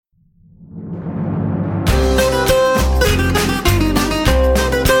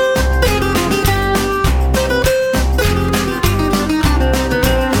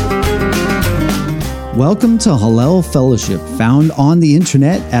Welcome to Hallel Fellowship, found on the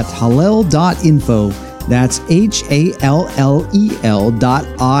internet at hallel.info. That's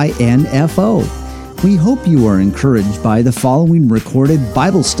HALLEL.info. We hope you are encouraged by the following recorded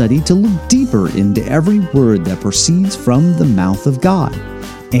Bible study to look deeper into every word that proceeds from the mouth of God,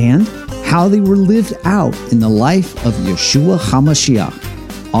 and how they were lived out in the life of Yeshua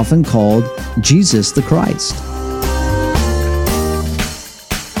haMashiach, often called Jesus the Christ.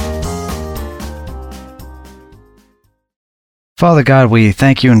 Father God, we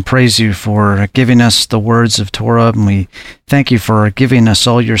thank you and praise you for giving us the words of Torah, and we thank you for giving us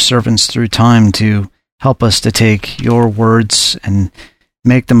all your servants through time to help us to take your words and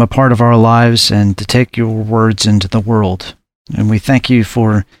make them a part of our lives and to take your words into the world. And we thank you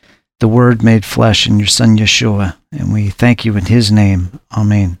for the Word made flesh in your Son Yeshua, and we thank you in his name.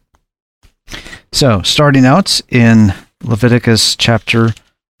 Amen. So, starting out in Leviticus chapter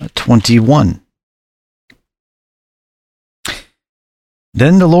 21.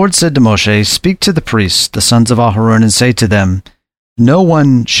 Then the Lord said to Moshe, "Speak to the priests, the sons of Aharon, and say to them, No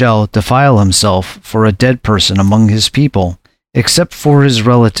one shall defile himself for a dead person among his people, except for his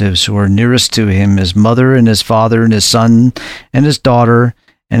relatives who are nearest to him, his mother and his father and his son and his daughter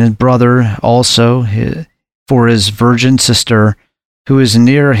and his brother, also for his virgin sister who is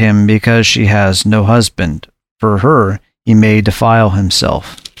near him because she has no husband. For her he may defile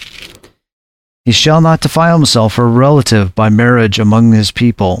himself. He shall not defile himself for a relative by marriage among his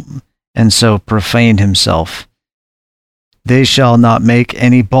people, and so profane himself. They shall not make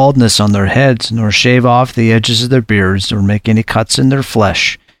any baldness on their heads, nor shave off the edges of their beards, nor make any cuts in their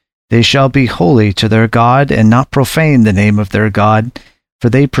flesh. They shall be holy to their God, and not profane the name of their God, for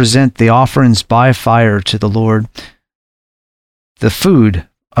they present the offerings by fire to the Lord, the food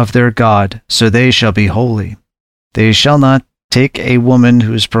of their God, so they shall be holy. They shall not take a woman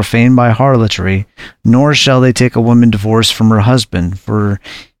who is profaned by harlotry, nor shall they take a woman divorced from her husband, for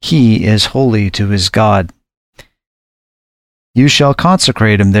he is holy to his God. You shall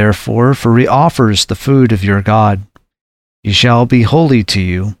consecrate him, therefore, for he offers the food of your God. He shall be holy to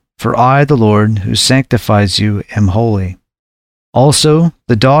you, for I, the Lord, who sanctifies you, am holy. Also,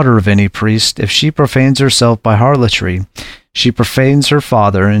 the daughter of any priest, if she profanes herself by harlotry, she profanes her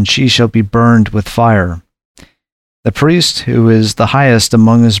father, and she shall be burned with fire. The priest who is the highest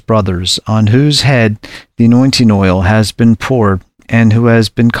among his brothers, on whose head the anointing oil has been poured, and who has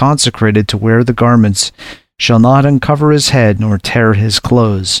been consecrated to wear the garments, shall not uncover his head nor tear his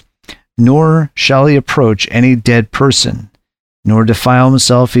clothes, nor shall he approach any dead person, nor defile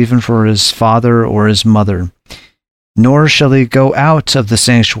himself even for his father or his mother, nor shall he go out of the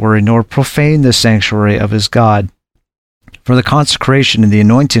sanctuary, nor profane the sanctuary of his God. For the consecration and the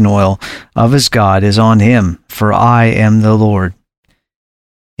anointing oil of his God is on him, for I am the Lord.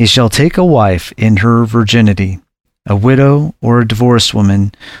 He shall take a wife in her virginity, a widow or a divorced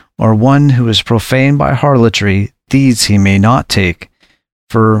woman, or one who is profaned by harlotry. These he may not take,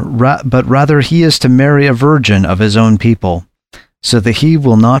 but rather he is to marry a virgin of his own people, so that he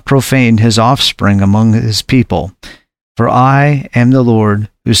will not profane his offspring among his people. For I am the Lord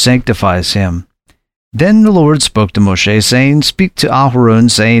who sanctifies him. Then the Lord spoke to Moshe, saying, Speak to Aharon,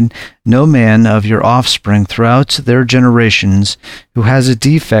 saying, No man of your offspring throughout their generations who has a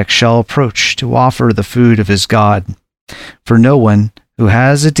defect shall approach to offer the food of his God. For no one who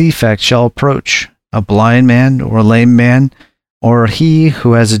has a defect shall approach, a blind man or a lame man, or he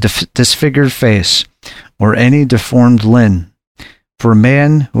who has a disfigured face, or any deformed limb. For a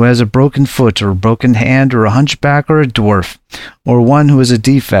man who has a broken foot or a broken hand or a hunchback or a dwarf, or one who has a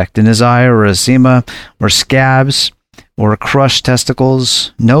defect in his eye or a eczema or scabs or crushed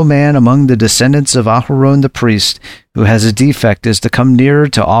testicles, no man among the descendants of Aharon the priest who has a defect is to come near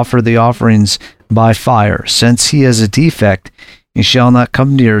to offer the offerings by fire. Since he has a defect, he shall not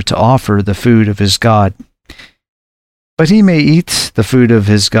come near to offer the food of his God. But he may eat the food of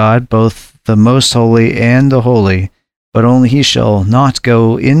his God, both the most holy and the holy, but only he shall not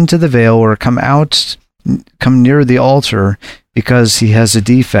go into the veil or come near the altar, because he has a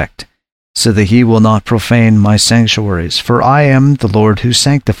defect, so that he will not profane my sanctuaries. For I am the Lord who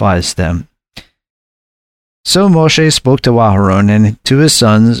sanctifies them. So Moshe spoke to Aharon and to his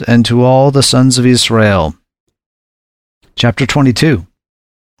sons and to all the sons of Israel. Chapter 22.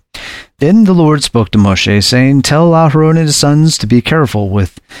 Then the Lord spoke to Moshe, saying, Tell Aharon and his sons to be careful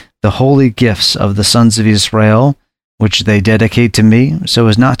with the holy gifts of the sons of Israel, which they dedicate to me, so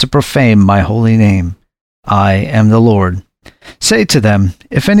as not to profane my holy name. I am the Lord. Say to them,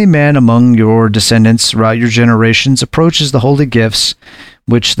 If any man among your descendants throughout your generations approaches the holy gifts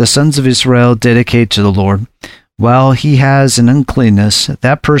which the sons of Israel dedicate to the Lord, while he has an uncleanness,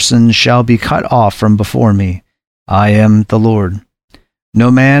 that person shall be cut off from before me. I am the Lord.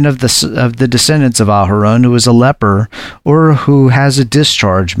 No man of the descendants of Aharon who is a leper or who has a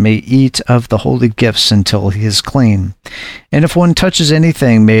discharge may eat of the holy gifts until he is clean. And if one touches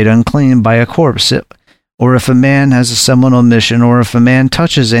anything made unclean by a corpse, or if a man has a seminal mission, or if a man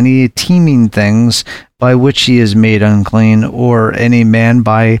touches any teeming things by which he is made unclean, or any man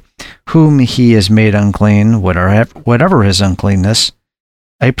by whom he is made unclean, whatever his uncleanness,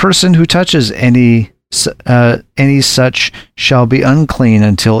 a person who touches any such shall be unclean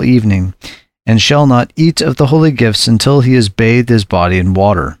until evening, and shall not eat of the holy gifts until he has bathed his body in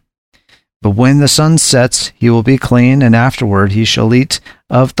water. But when the sun sets, he will be clean, and afterward he shall eat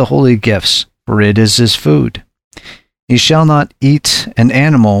of the holy gifts, for it is his food. He shall not eat an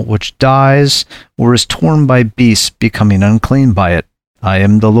animal which dies or is torn by beasts, becoming unclean by it. I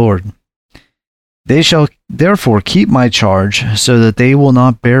am the Lord. They shall therefore keep my charge, so that they will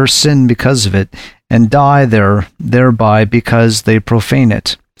not bear sin because of it, and die thereby because they profane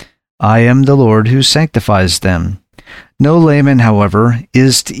it. I am the Lord who sanctifies them. No layman, however,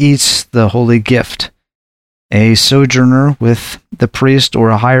 is to eat the holy gift. A sojourner with the priest or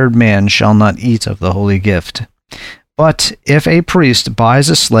a hired man shall not eat of the holy gift. But if a priest buys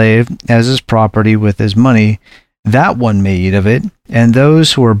a slave as his property with his money, that one may eat of it, and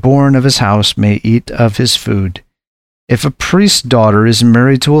those who are born of his house may eat of his food. If a priest's daughter is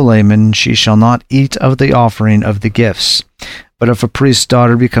married to a layman, she shall not eat of the offering of the gifts. But if a priest's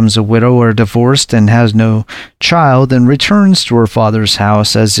daughter becomes a widow or divorced and has no child and returns to her father's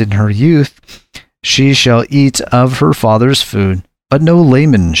house as in her youth, she shall eat of her father's food, but no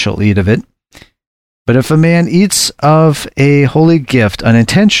layman shall eat of it. But if a man eats of a holy gift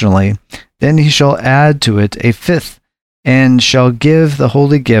unintentionally, then he shall add to it a fifth, and shall give the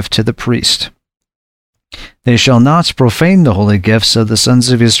holy gift to the priest. They shall not profane the holy gifts of the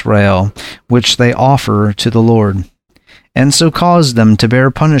sons of Israel, which they offer to the Lord, and so cause them to bear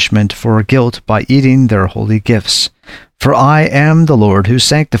punishment for guilt by eating their holy gifts. For I am the Lord who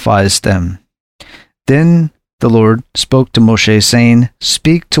sanctifies them. Then the Lord spoke to Moshe, saying,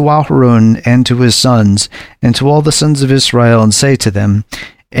 Speak to Aharon and to his sons, and to all the sons of Israel, and say to them,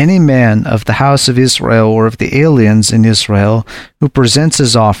 Any man of the house of Israel or of the aliens in Israel who presents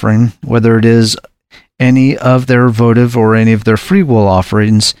his offering, whether it is any of their votive or any of their freewill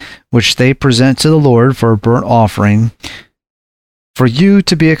offerings, which they present to the Lord for a burnt offering, for you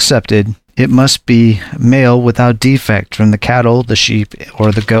to be accepted, it must be male without defect from the cattle, the sheep,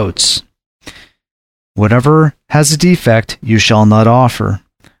 or the goats. Whatever has a defect you shall not offer,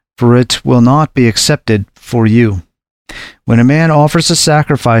 for it will not be accepted for you. When a man offers a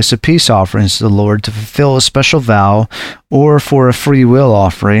sacrifice of peace offerings to the Lord to fulfill a special vow, or for a free will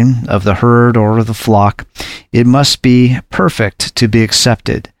offering of the herd or of the flock, it must be perfect to be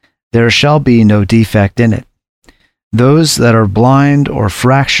accepted. There shall be no defect in it. Those that are blind or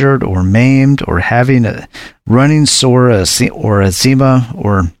fractured or maimed or having a running sore or eczema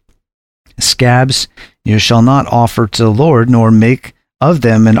or scabs, you shall not offer to the Lord, nor make of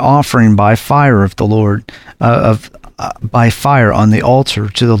them an offering by fire of the Lord, by fire on the altar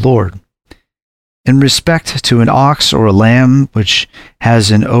to the Lord. In respect to an ox or a lamb which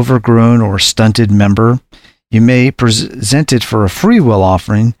has an overgrown or stunted member, you may present it for a free will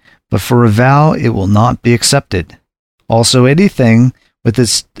offering, but for a vow it will not be accepted. Also anything with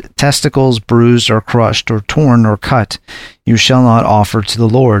its testicles bruised or crushed or torn or cut, you shall not offer to the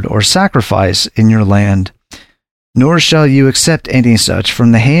Lord or sacrifice in your land. Nor shall you accept any such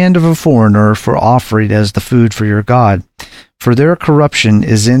from the hand of a foreigner for offering as the food for your God, for their corruption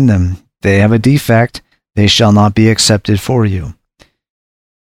is in them. They have a defect, they shall not be accepted for you.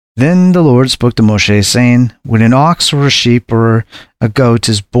 Then the Lord spoke to Moshe, saying, When an ox or a sheep or a goat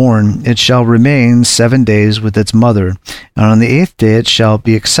is born, it shall remain 7 days with its mother, and on the 8th day it shall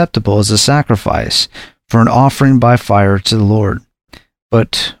be acceptable as a sacrifice, for an offering by fire to the Lord.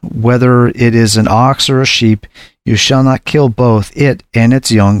 But whether it is an ox or a sheep, you shall not kill both it and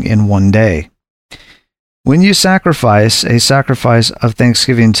its young in 1 day. When you sacrifice a sacrifice of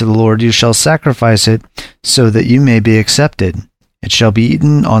thanksgiving to the Lord, you shall sacrifice it so that you may be accepted. It shall be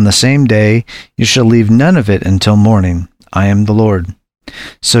eaten on the same day. You shall leave none of it until morning. I am the Lord.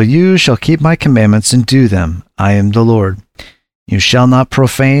 So you shall keep my commandments and do them. I am the Lord. You shall not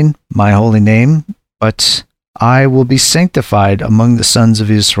profane my holy name, but I will be sanctified among the sons of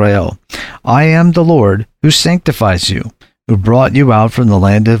Israel. I am the Lord who sanctifies you, who brought you out from the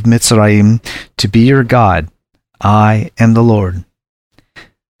land of Mitzrayim to be your God. I am the Lord.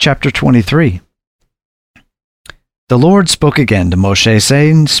 Chapter 23. The Lord spoke again to Moshe,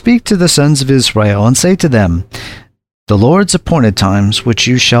 saying, Speak to the sons of Israel, and say to them, The Lord's appointed times, which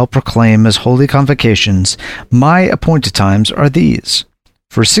you shall proclaim as holy convocations, my appointed times are these.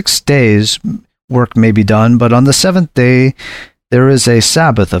 For 6 days work may be done, but on the seventh day there is a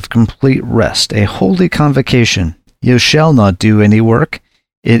Sabbath of complete rest, a holy convocation. You shall not do any work.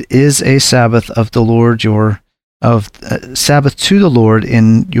 It is a Sabbath of the Lord Sabbath to the Lord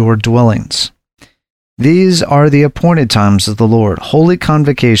in your dwellings. These are the appointed times of the Lord, holy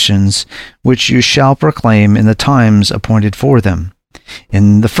convocations, which you shall proclaim in the times appointed for them.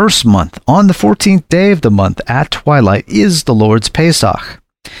 In the first month, on the 14th day of the month, at twilight, is the Lord's Pesach.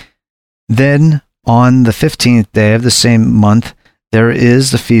 Then, on the 15th day of the same month, there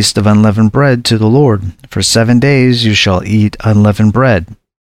is the feast of unleavened bread to the Lord. For 7 days you shall eat unleavened bread.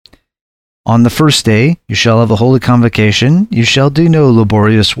 On the first day you shall have a holy convocation. You shall do no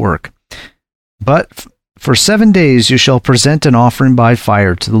laborious work. But for 7 days you shall present an offering by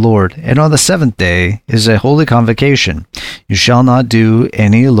fire to the Lord, and on the seventh day is a holy convocation. You shall not do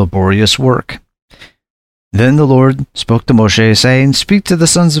any laborious work. Then the Lord spoke to Moshe, saying, Speak to the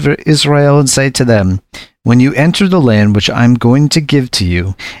sons of Israel, and say to them, When you enter the land which I am going to give to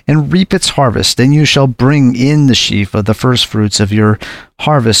you, and reap its harvest, then you shall bring in the sheaf of the firstfruits of your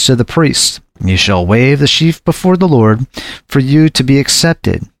harvest to the priest. You shall wave the sheaf before the Lord, for you to be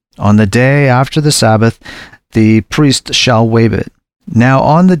accepted. On the day after the Sabbath, the priest shall wave it. Now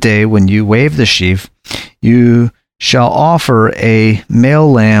on the day when you wave the sheaf, you shall offer a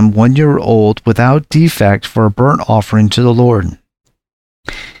male lamb 1 year old without defect for a burnt offering to the Lord.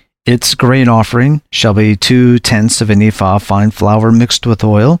 Its grain offering shall be 2/10 of an ephah of fine flour mixed with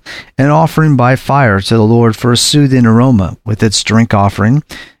oil, an offering by fire to the Lord for a soothing aroma, with its drink offering,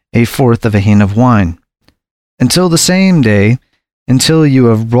 1/4 of a hin of wine. Until the same day, until you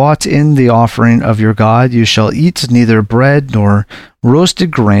have brought in the offering of your God, you shall eat neither bread nor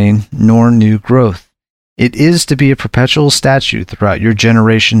roasted grain nor new growth. It is to be a perpetual statute throughout your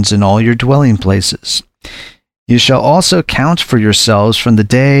generations in all your dwelling places. You shall also count for yourselves from the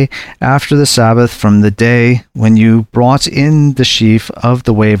day after the Sabbath, from the day when you brought in the sheaf of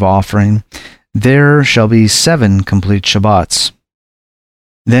the wave offering. There shall be 7 complete Shabbats.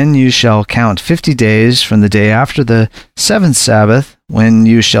 Then you shall count 50 days from the day after the 7th Sabbath, when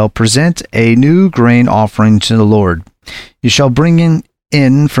you shall present a new grain offering to the Lord. You shall bring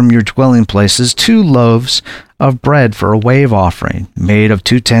in from your dwelling places 2 loaves of bread for a wave offering, made of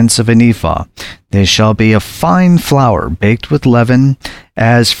 2/10 of an ephah. They shall be of fine flour, baked with leaven,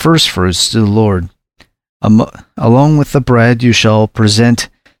 as firstfruits to the Lord. Along with the bread you shall present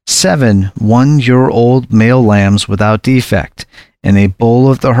 7 one-year-old male lambs without defect, and a bull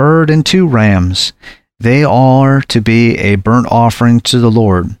of the herd and 2 rams. They are to be a burnt offering to the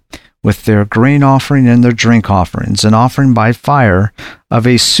Lord, with their grain offering and their drink offerings, an offering by fire of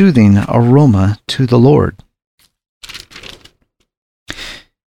a soothing aroma to the Lord.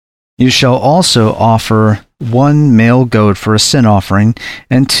 You shall also offer 1 male goat for a sin offering,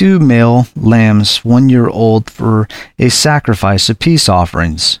 and 2 male lambs 1 year old for a sacrifice of peace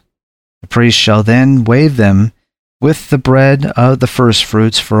offerings. The priest shall then wave them with the bread of the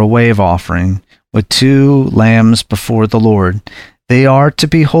firstfruits for a wave offering, with 2 lambs before the Lord. They are to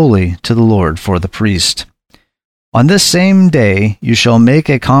be holy to the Lord for the priest. On this same day you shall make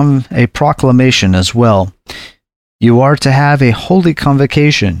a proclamation as well. You are to have a holy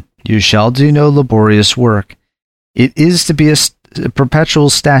convocation. You shall do no laborious work. It is to be a perpetual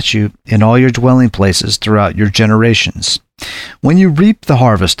statute in all your dwelling places throughout your generations. When you reap the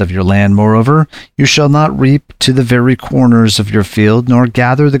harvest of your land, moreover, you shall not reap to the very corners of your field, nor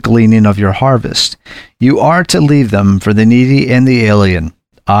gather the gleaning of your harvest. You are to leave them for the needy and the alien.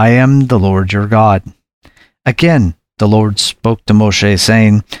 I am the Lord your God. Again, the Lord spoke to Moshe,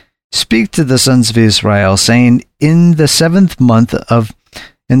 saying, Speak to the sons of Israel, saying, In the seventh month,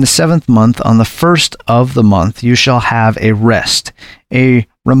 on the first of the month, you shall have a rest, a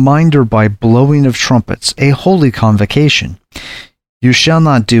reminder by blowing of trumpets, a holy convocation. You shall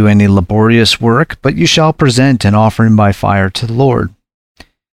not do any laborious work, but you shall present an offering by fire to the Lord.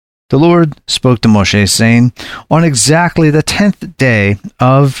 The Lord spoke to Moshe, saying, On exactly the 10th day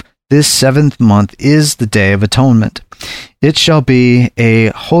of this 7th month is the Day of Atonement. It shall be a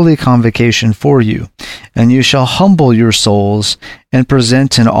holy convocation for you, and you shall humble your souls and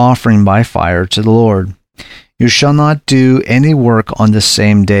present an offering by fire to the Lord. You shall not do any work on the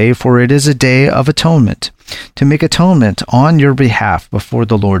same day, for it is a day of atonement, to make atonement on your behalf before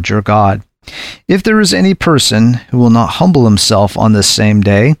the Lord your God. If there is any person who will not humble himself on this same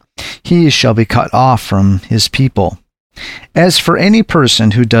day, he shall be cut off from his people. As for any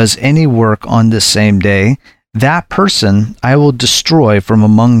person who does any work on this same day, that person I will destroy from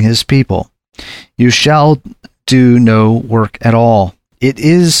among his people. You shall do no work at all. It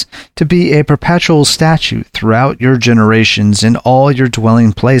is to be a perpetual statute throughout your generations in all your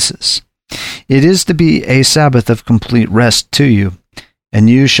dwelling places. It is to be a Sabbath of complete rest to you, and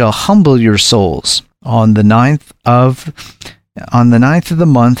you shall humble your souls on the ninth of the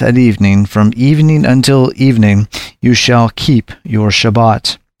month at evening, from evening until evening, you shall keep your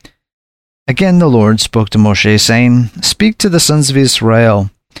Shabbat. Again the Lord spoke to Moshe, saying, Speak to the sons of Israel,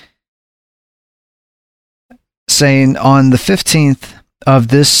 saying, On the 15th of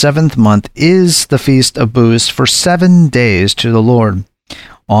this 7th month is the feast of booths for 7 days to the Lord.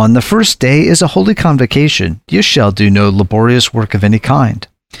 On the first day is a holy convocation. You shall do no laborious work of any kind.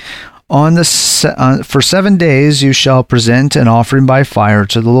 For 7 days you shall present an offering by fire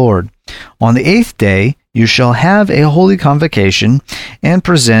to the Lord. On the 8th day you shall have a holy convocation and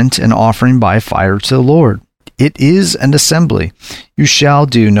present an offering by fire to the Lord. It is an assembly. You shall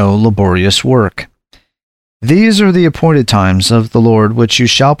do no laborious work. These are the appointed times of the Lord, which you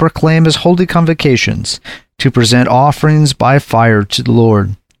shall proclaim as holy convocations, to present offerings by fire to the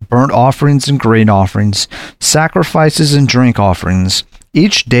Lord, burnt offerings and grain offerings, sacrifices and drink offerings,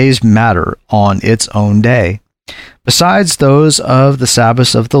 each day's matter on its own day, besides those of the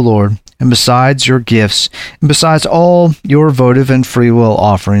Sabbaths of the Lord, and besides your gifts, and besides all your votive and freewill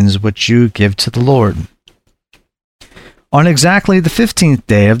offerings which you give to the Lord. On exactly the 15th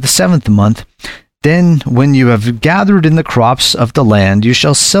day of the 7th month, then when you have gathered in the crops of the land, you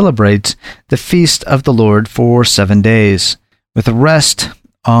shall celebrate the feast of the Lord for 7 days, with a rest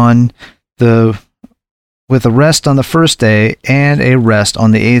on the first day, and a rest on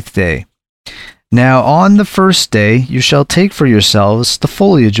the 8th day. Now on the first day you shall take for yourselves the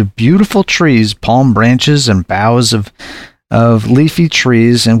foliage of beautiful trees, palm branches, and boughs of leafy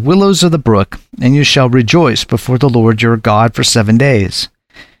trees, and willows of the brook, and you shall rejoice before the Lord your God for 7 days.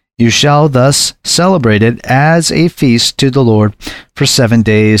 You shall thus celebrate it as a feast to the Lord for 7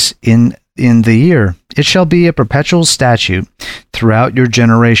 days in the year. It shall be a perpetual statute throughout your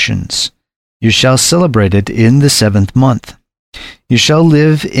generations. You shall celebrate it in the 7th month. You shall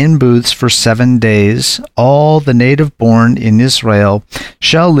live in booths for 7 days. All the native born in Israel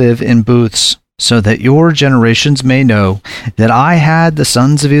shall live in booths, so that your generations may know that I had the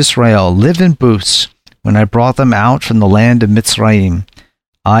sons of Israel live in booths when I brought them out from the land of Mitzrayim.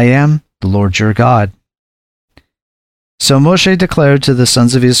 I am the Lord your God. So Moshe declared to the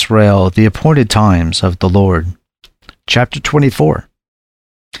sons of Israel the appointed times of the Lord. Chapter 24.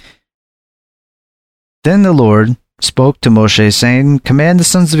 Then the Lord spoke to Moshe, saying, Command the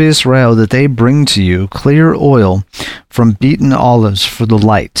sons of Israel that they bring to you clear oil from beaten olives for the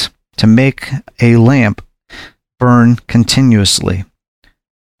light, to make a lamp burn continuously.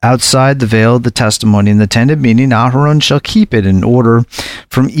 Outside the veil of the testimony in the tent of meeting, Aharon shall keep it in order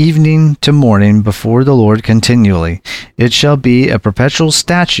from evening to morning before the Lord continually. It shall be a perpetual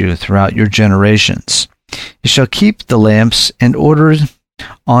statute throughout your generations. You shall keep the lamps in order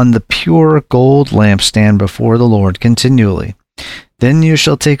on the pure gold lampstand before the Lord continually. Then you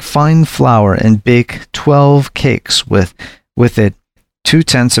shall take fine flour and bake 12 cakes with it.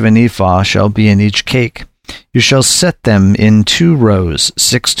 2/10 of an ephah shall be in each cake. You shall set them in 2 rows,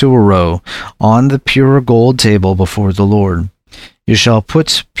 6 to a row, on the pure gold table before the Lord. You shall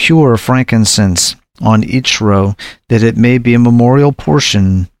put pure frankincense on each row, that it may be a memorial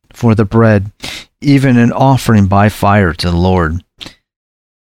portion for the bread, even an offering by fire to the Lord.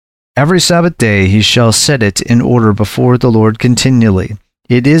 Every Sabbath day he shall set it in order before the Lord continually.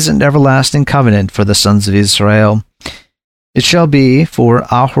 It is an everlasting covenant for the sons of Israel. It shall be for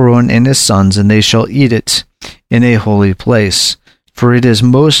Aharon and his sons, and they shall eat it in a holy place, for it is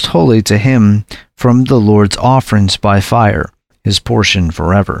most holy to him from the Lord's offerings by fire, his portion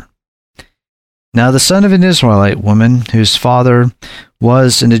forever. Now the son of an Israelite woman, whose father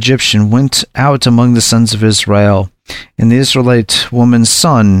was an Egyptian, went out among the sons of Israel, and the Israelite woman's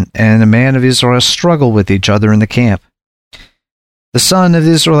son and a man of Israel struggled with each other in the camp. The son of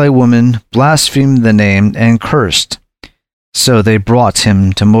the Israelite woman blasphemed the name and cursed. So they brought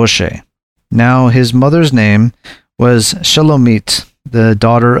him to Moshe. Now his mother's name was Shelomit, the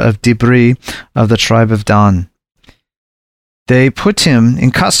daughter of Dibri of the tribe of Dan. They put him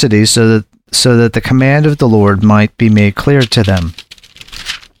in custody so that the command of the Lord might be made clear to them.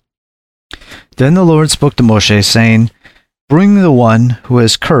 Then the Lord spoke to Moshe, saying, Bring the one who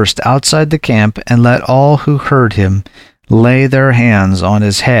is cursed outside the camp, and let all who heard him lay their hands on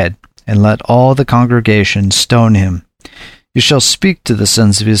his head, and let all the congregation stone him. You shall speak to the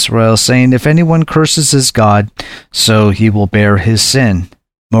sons of Israel, saying, If anyone curses his God, so he will bear his sin.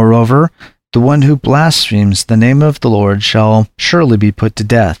 Moreover, The one who blasphemes the name of the Lord shall surely be put to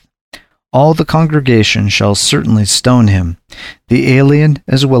death. All the congregation shall certainly stone him, the alien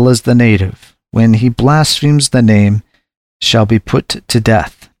as well as the native, when he blasphemes the name, shall be put to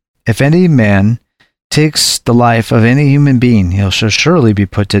death. If any man takes the life of any human being, he shall surely be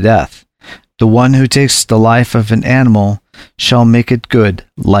put to death. The one who takes the life of an animal shall make it good,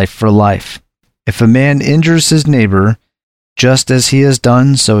 life for life. If a man injures his neighbor, just as he has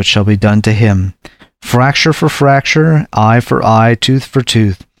done, so it shall be done to him. Fracture for fracture, eye for eye, tooth for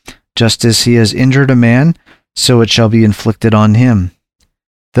tooth. Just as he has injured a man, so it shall be inflicted on him.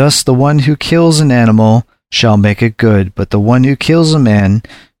 Thus the one who kills an animal shall make it good, but the one who kills a man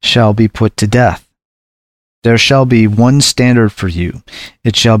shall be put to death. There shall be one standard for you.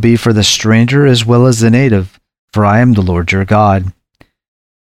 It shall be for the stranger as well as the native, for I am the Lord your God.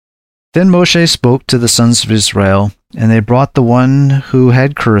 Then Moshe spoke to the sons of Israel, and they brought the one who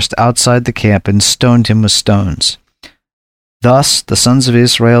had cursed outside the camp and stoned him with stones. Thus the sons of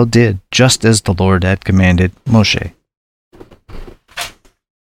Israel did, just as the Lord had commanded Moshe.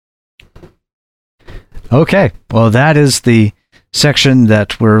 Okay, well, that is the section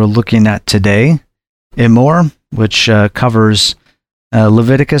that we're looking at today, Emor, which covers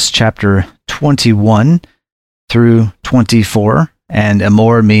Leviticus chapter 21 through 24, and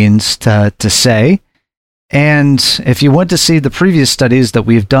Emor means to say. And if you want to see the previous studies that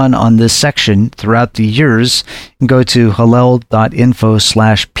we've done on this section throughout the years, you can go to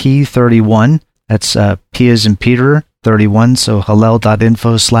hallel.info/P31. That's P as in Peter, 31, so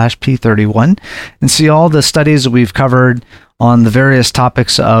hallel.info/P31, and see all the studies that we've covered on the various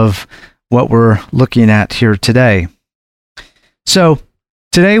topics of what we're looking at here today. So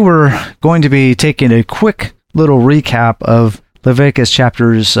today we're going to be taking a quick little recap of Leviticus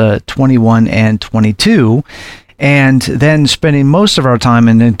chapters 21 and 22, and then spending most of our time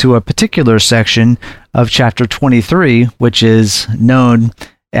into a particular section of chapter 23, which is known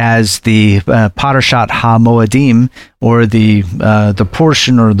as the Parashat HaMoadim, or the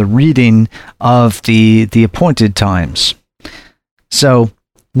portion or the reading of the appointed times. So,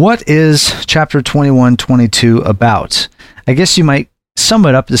 what is chapter 21-22 about? I guess you might sum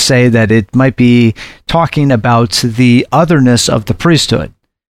it up to say that it might be talking about the otherness of the priesthood.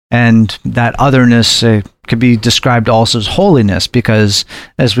 And that otherness could be described also as holiness, because,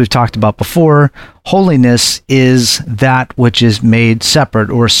 as we've talked about before, holiness is that which is made separate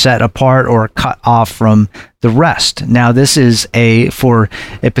or set apart or cut off from the rest. Now, this is for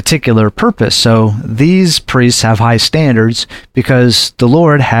a particular purpose. So these priests have high standards because the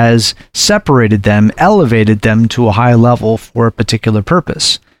Lord has separated them, elevated them to a high level for a particular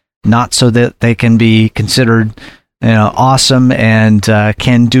purpose, not so that they can be considered awesome and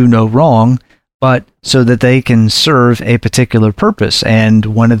can do no wrong, but so that they can serve a particular purpose. And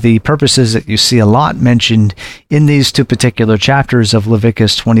one of the purposes that you see a lot mentioned in these two particular chapters of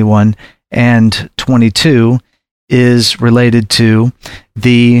Leviticus 21 and 22 is related to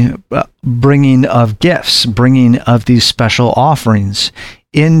the bringing of gifts, bringing of these special offerings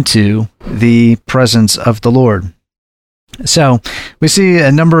into the presence of the Lord. So we see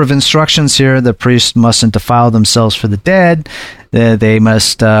a number of instructions here. The priests mustn't defile themselves for the dead. They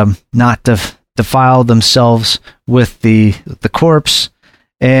must not defile themselves with the corpse.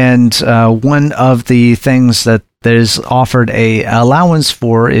 And one of the things that there's offered a allowance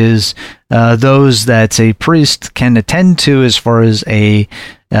for is those that a priest can attend to as far as a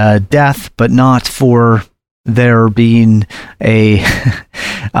death, but not for there being a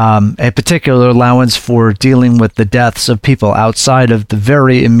particular allowance for dealing with the deaths of people outside of the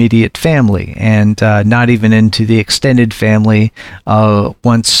very immediate family, and not even into the extended family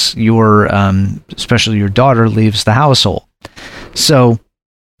once especially your daughter leaves the household. So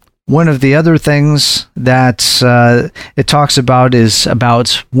one of the other things that it talks about is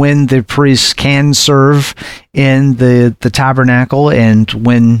about when the priests can serve in the tabernacle and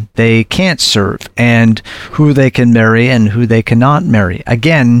when they can't serve, and who they can marry and who they cannot marry.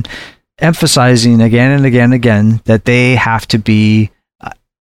 Again, emphasizing again and again and again that they have to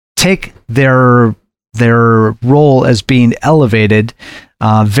take their role as being elevated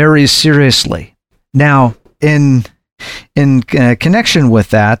very seriously. Now, in connection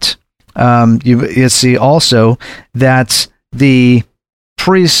with that, you see also that the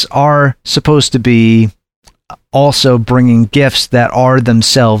priests are supposed to be also bringing gifts that are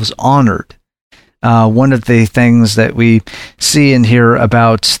themselves honored. One of the things that we see and hear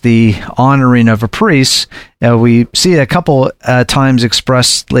about the honoring of a priest, we see it a couple times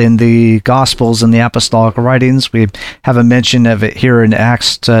expressed in the Gospels and the Apostolic writings. We have a mention of it here in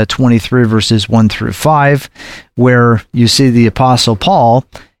Acts 23, verses 1 through 5, where you see the Apostle Paul.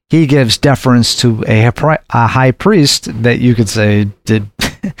 he gives deference to a high priest that you could say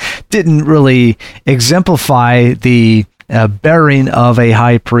didn't really exemplify the bearing of a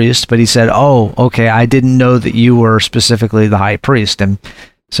high priest, but he said, "Oh, okay, I didn't know that you were specifically the high priest." And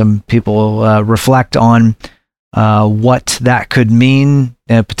some people reflect on what that could mean,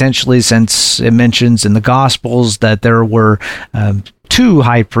 potentially, since it mentions in the Gospels that there were two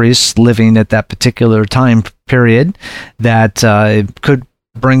high priests living at that particular time period, that it could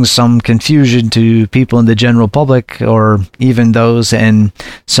bring some confusion to people in the general public, or even those in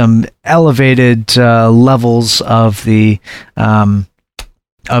some elevated levels of the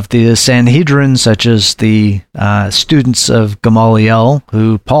Sanhedrin, such as the students of Gamaliel,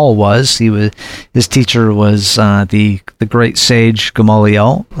 who Paul was. His teacher was the great sage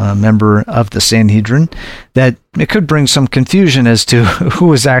Gamaliel, a member of the Sanhedrin. That it could bring some confusion as to who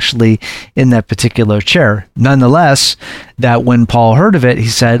was actually in that particular chair. Nonetheless, that when Paul heard of it, he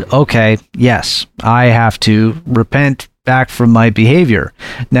said, "Okay, yes, I have to repent back from my behavior."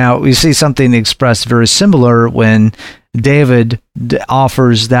 Now, we see something expressed very similar when David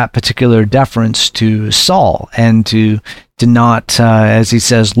offers that particular deference to Saul, and to not, as he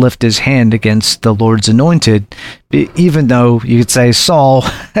says, lift his hand against the Lord's anointed, even though you could say Saul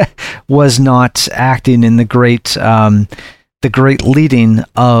was not acting in the great leading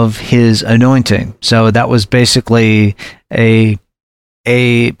of his anointing. So that was basically a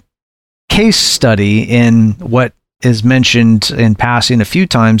case study in what is mentioned in passing a few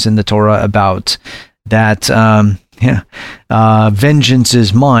times in the Torah about that. Vengeance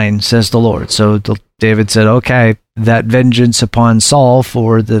is mine, says the Lord. So David said, okay, that vengeance upon Saul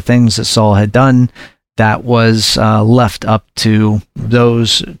for the things that Saul had done, that was left up to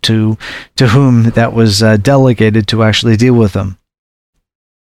those to whom that was delegated to actually deal with them.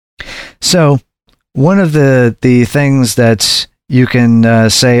 So one of the things that you can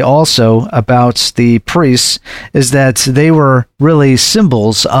say also about the priests is that they were really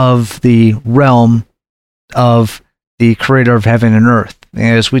symbols of the realm of the creator of heaven and earth.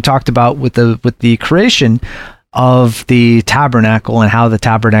 As we talked about with the creation of the tabernacle and how the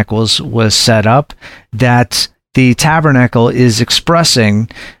tabernacle was set up, that the tabernacle is expressing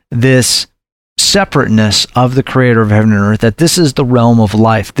this separateness of the creator of heaven and earth, that this is the realm of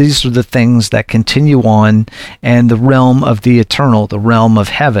life. These are the things that continue on, and the realm of the eternal, the realm of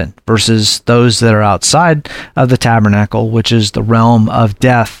heaven, versus those that are outside of the tabernacle, which is the realm of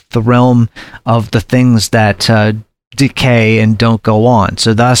death, the realm of the things that decay and don't go on.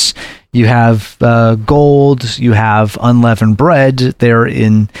 So thus you have gold, you have unleavened bread there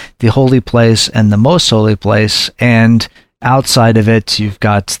in the holy place and the most holy place, and outside of it you've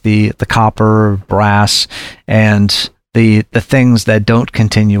got the copper, brass, and the things that don't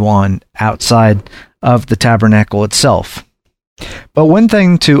continue on outside of the tabernacle itself. But one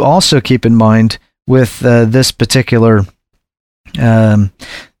thing to also keep in mind with this particular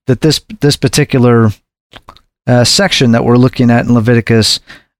section that we're looking at in Leviticus,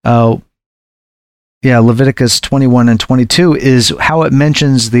 Leviticus 21 and 22, is how it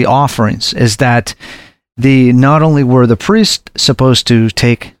mentions the offerings. Is that not only were the priests supposed to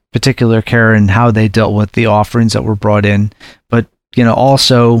take particular care in how they dealt with the offerings that were brought in, but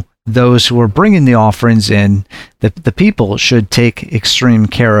also those who were bringing the offerings in, the people should take extreme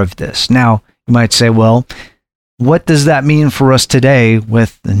care of this. Now, you might say, well, what does that mean for us today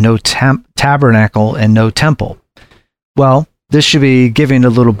with no tabernacle and no temple? Well, this should be giving a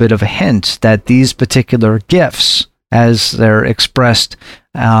little bit of a hint that these particular gifts, as they're expressed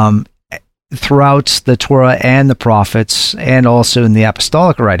throughout the Torah and the prophets, and also in the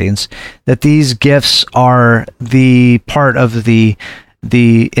apostolic writings, that these gifts are the part of the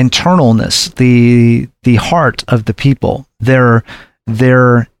internalness, the heart of the people, their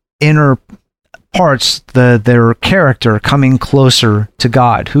inner parts, their character coming closer to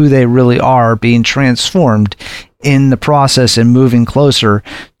God, who they really are, being transformed in the process and moving closer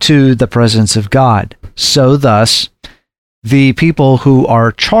to the presence of God. So thus, the people who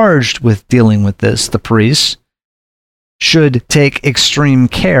are charged with dealing with this, the priests, should take extreme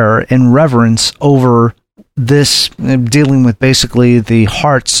care and reverence over this, dealing with basically the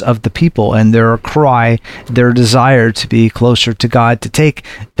hearts of the people and their cry, their desire to be closer to God, to take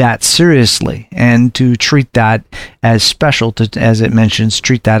that seriously and to treat that as special, as it mentions,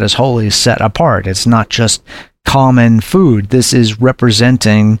 treat that as holy, set apart. It's not just common food. This is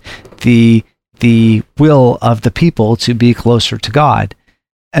representing the will of the people to be closer to God.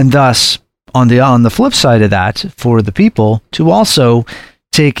 And thus, on the flip side of that, for the people to also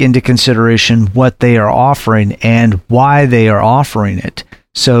take into consideration what they are offering and why they are offering it,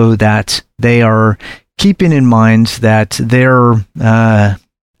 so that they are keeping in mind that their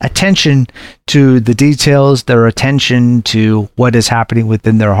attention to the details, their attention to what is happening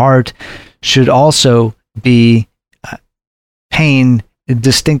within their heart should also be paying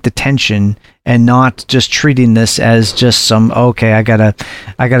distinct attention and not just treating this as just some, okay, I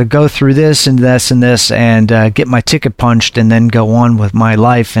gotta go through this and this and this and get my ticket punched and then go on with my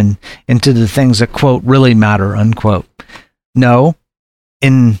life and into the things that, quote, really matter, unquote. No,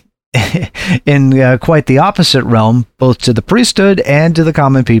 in quite the opposite realm, both to the priesthood and to the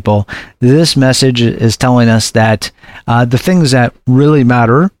common people, this message is telling us that the things that really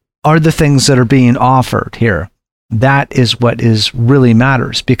matter are the things that are being offered here. That is what really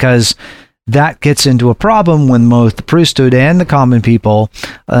matters, because that gets into a problem when both the priesthood and the common people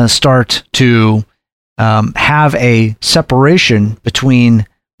start to have a separation between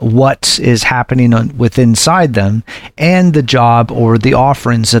what is happening inside them and the job or the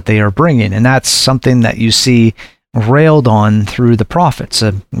offerings that they are bringing. And that's something that you see railed on through the prophets.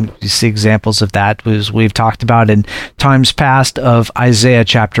 You see examples of that, as we've talked about in times past, of Isaiah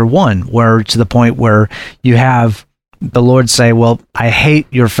chapter 1, where to the point where you have the Lord say, well, I hate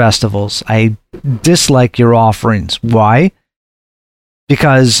your festivals. I dislike your offerings. Why?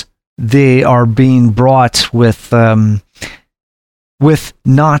 Because they are being brought with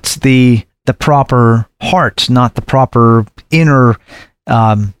not the proper heart, not the proper inner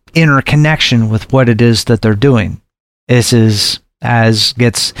connection with what it is that they're doing. This is, as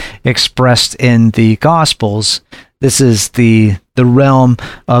gets expressed in the Gospels, this is the realm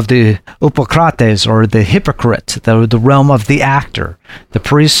of the Upokrates, or the hypocrite, the realm of the actor. The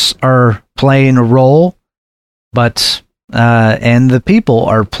priests are playing a role, but and the people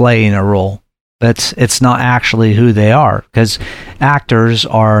are playing a role, but it's not actually who they are, because actors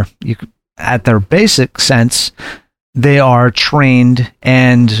are, at their basic sense, they are trained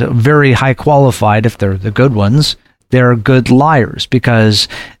and very high qualified. If they're the good ones, they're good liars, because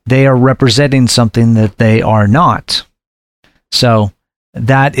they are representing something that they are not. So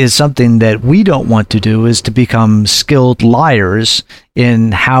that is something that we don't want to do, is to become skilled liars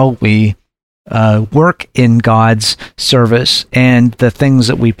in how we work in God's service and the things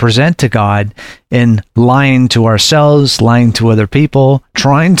that we present to God, in lying to ourselves, lying to other people,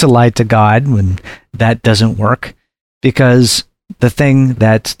 trying to lie to God when that doesn't work. Because the thing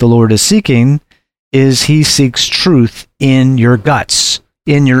that the Lord is seeking is He seeks truth in your guts,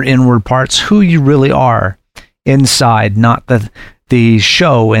 in your inward parts, who you really are inside, not the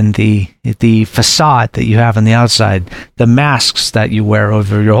show and the facade that you have on the outside, the masks that you wear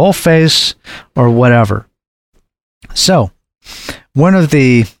over your whole face or whatever. So, one of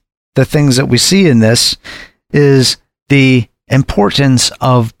the things that we see in this is the importance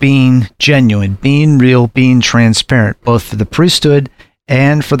of being genuine, being real, being transparent, both for the priesthood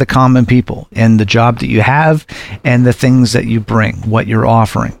and for the common people, and the job that you have and the things that you bring, what you're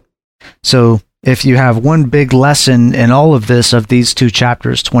offering. So if you have one big lesson in all of this, of these two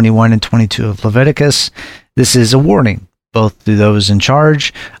chapters, 21 and 22 of Leviticus, this is a warning, both to those in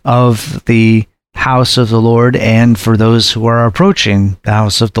charge of the house of the Lord and for those who are approaching the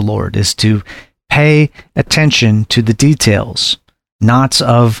house of the Lord, is to pay attention to the details, not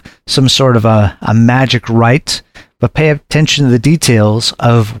of some sort of a magic rite, but pay attention to the details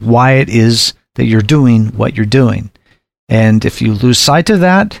of why it is that you're doing what you're doing. And if you lose sight of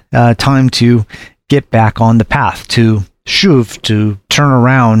that, time to get back on the path, to shuv, to turn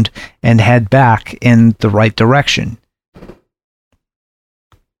around and head back in the right direction.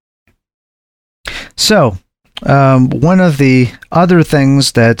 So, one of the other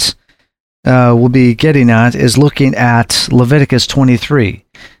things that we'll be getting at is looking at Leviticus 23.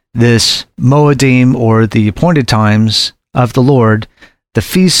 This Moedim, or the appointed times of the Lord, the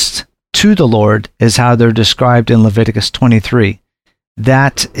feast to the Lord, is how they're described in Leviticus 23.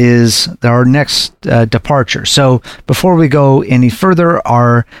 That is our next departure. So before we go any further,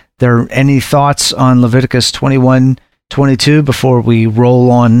 are there any thoughts on Leviticus 21, 22 before we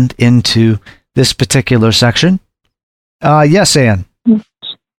roll on into this particular section? Yes, Ann.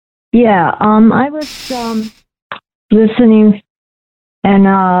 Yeah, I was listening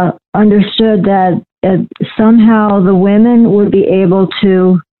and understood that somehow the women would be able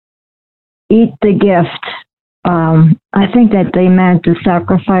to eat the gift. I think that they meant the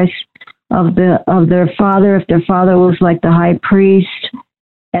sacrifice of their father, if their father was like the high priest,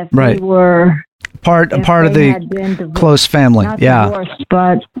 if right. they were part of the close family, not yeah, divorced,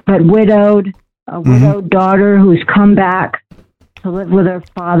 but widowed, a widowed daughter who's come back to live with her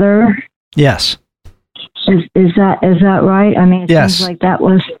father. Yes. Is that right? I mean, it yes. seems like that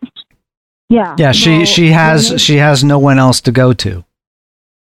was, yeah. Yeah, she has no one else to go to.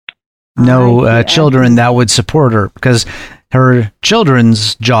 No children that would support her, because her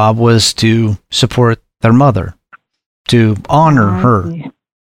children's job was to support their mother, to honor her.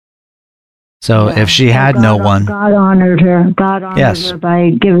 So if she had no one, God honored her. God honored her by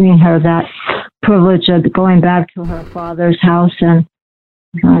giving her that privilege of going back to her father's house, and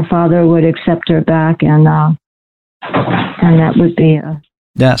her father would accept her back, and that would be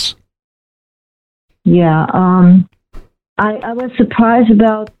yes. Yeah. I was surprised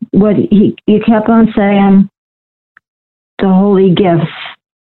about what he kept on saying, the holy gifts.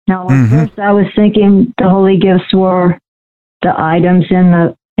 Now, at first I was thinking the holy gifts were the items in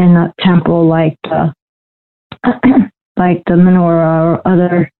the temple, like the menorah or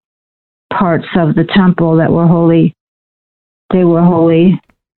other parts of the temple that were holy. They were holy,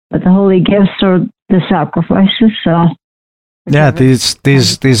 but the holy gifts are the sacrifices. So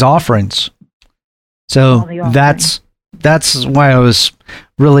these offerings. So that's why I was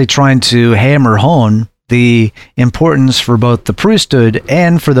really trying to hammer home the importance for both the priesthood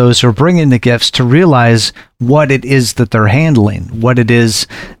and for those who are bringing the gifts to realize what it is that they're handling, what it is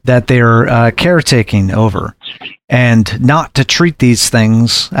that they're caretaking over, and not to treat these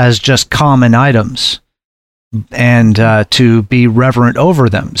things as just common items, and to be reverent over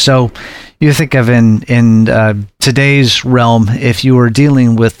them. So you think of in today's realm, if you were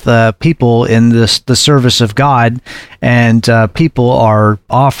dealing with people in the service of God, and people are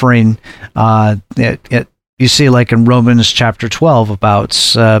offering, you see, like in Romans chapter 12, about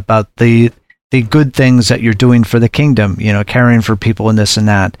the good things that you're doing for the kingdom, caring for people and this and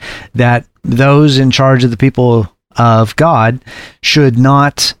that those in charge of the people of God should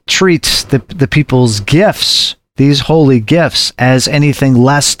not treat the people's gifts, these holy gifts, as anything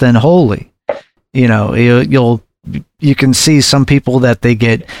less than holy. You can see some people that they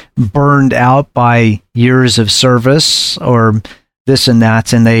get burned out by years of service or this and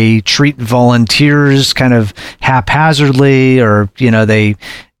that, and they treat volunteers kind of haphazardly, or they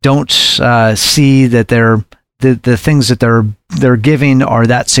don't see that the things that they're giving are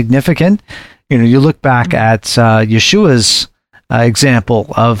that significant. You look back at Yeshua's example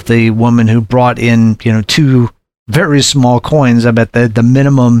of the woman who brought in 2 very small coins, I'm at the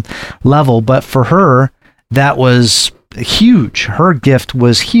minimum level, but for her that was huge. Her gift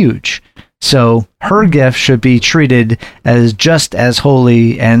was huge. So her gift should be treated as just as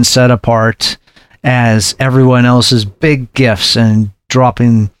holy and set apart as everyone else's big gifts and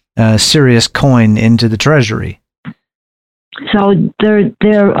dropping a serious coin into the treasury. So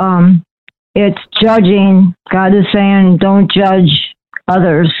it's judging. God is saying, don't judge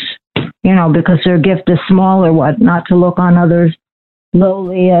others, because their gift is small or what, not to look on others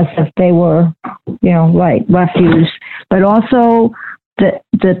lowly as if they were, refuse. But also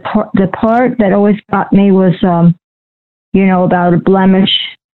the part that always got me was, about a blemish.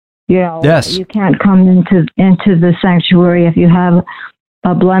 Yes. You can't come into the sanctuary if you have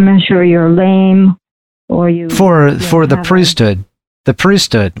a blemish, or you're lame, or you for the priesthood. The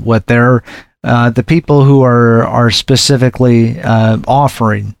priesthood, what they're the people who are specifically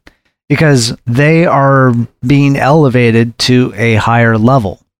offering, because they are being elevated to a higher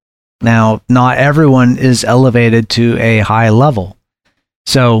level. Now, not everyone is elevated to a high level.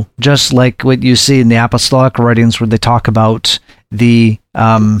 So just like what you see in the apostolic writings where they talk about the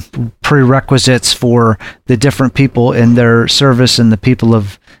prerequisites for the different people in their service and the people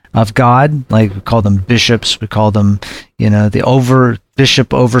of God, like we call them bishops, we call them, the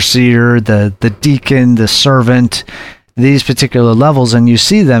bishop, overseer, the deacon, the servant, these particular levels, and you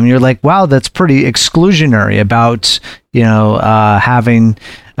see them, you're like, wow, that's pretty exclusionary about, not having,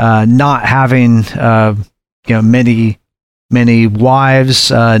 many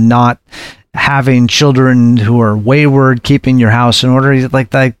wives, not having children who are wayward, keeping your house in order.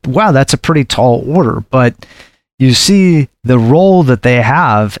 Like, wow, that's a pretty tall order. But you see the role that they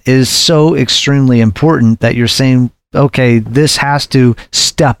have is so extremely important that you're saying, okay, this has to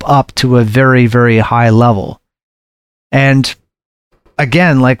step up to a very, very high level. And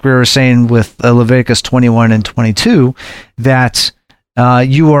again, like we were saying with Leviticus 21 and 22, that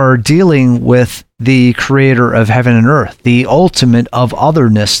you are dealing with the creator of heaven and earth, the ultimate of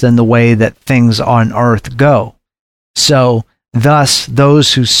otherness than the way that things on earth go. So thus,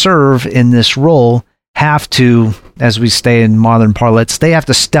 those who serve in this role have to, as we say in modern parlance, they have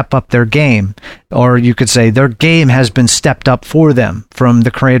to step up their game, or you could say their game has been stepped up for them from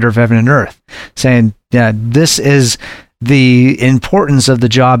the creator of heaven and earth, saying, yeah, this is the importance of the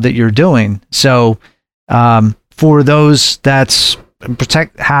job that you're doing. So for those that's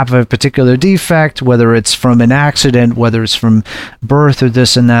have a particular defect, whether it's from an accident, whether it's from birth or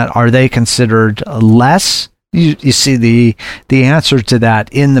this and that, are they considered less you see the answer to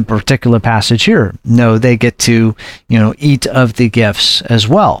that in the particular passage here. No, they get to, eat of the gifts as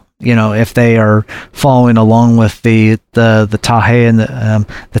well. If they are following along with the taheh and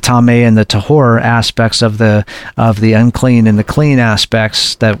the tameh and the tahor aspects of the unclean and the clean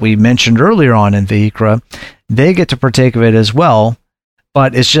aspects that we mentioned earlier on in Vayikra, they get to partake of it as well.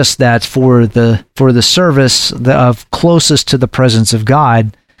 But it's just that for the service of closest to the presence of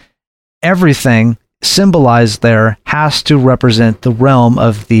God, everything symbolized there has to represent the realm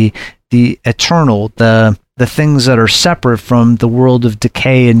of the eternal, the things that are separate from the world of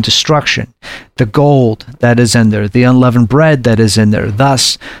decay and destruction, the gold that is in there, the unleavened bread that is in there.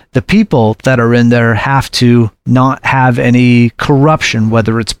 Thus, the people that are in there have to not have any corruption,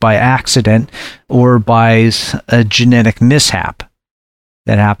 whether it's by accident or by a genetic mishap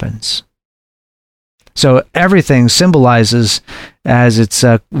that happens. So everything symbolizes, as it's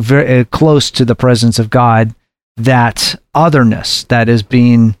very close to the presence of God, that otherness that is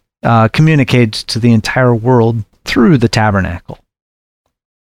being communicated to the entire world through the tabernacle.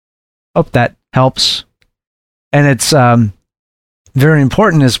 Hope that helps. And it's very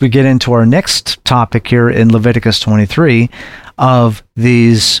important as we get into our next topic here in Leviticus 23 of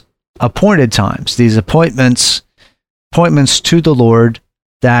these appointed times, these appointments to the Lord,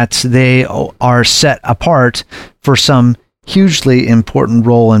 that they are set apart for some hugely important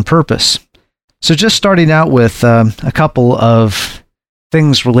role and purpose. So just starting out with a couple of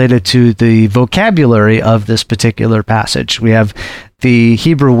things related to the vocabulary of this particular passage. We have the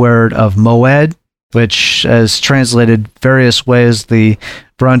Hebrew word of moed, which is translated various ways. The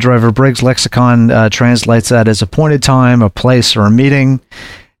Brown Driver Briggs lexicon translates that as appointed time, a place, or a meeting.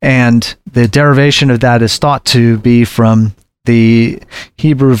 And the derivation of that is thought to be from the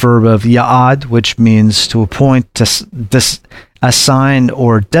Hebrew verb of ya'ad, which means to appoint, to assign,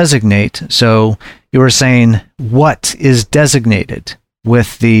 or designate. So you were saying what is designated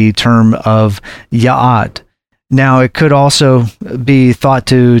with the term of ya'ad. Now, it could also be thought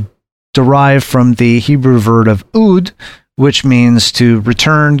to derive from the Hebrew verb of ud, which means to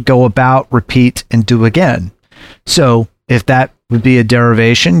return, go about, repeat, and do again. So if that would be a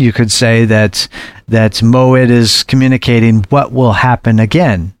derivation, you could say that moed is communicating what will happen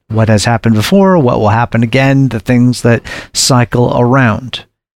again, what has happened before, what will happen again, the things that cycle around.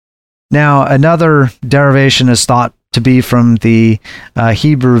 Now, another derivation is thought to be from the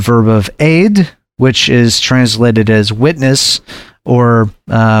Hebrew verb of aid, which is translated as witness, or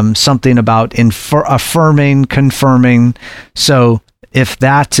something about affirming, confirming. So if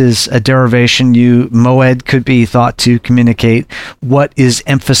that is a derivation, moed could be thought to communicate what is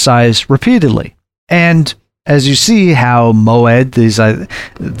emphasized repeatedly. And as you see how moed,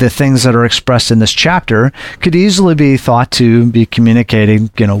 the things that are expressed in this chapter, could easily be thought to be communicating,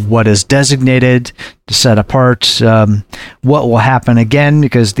 what is designated, to set apart, what will happen again,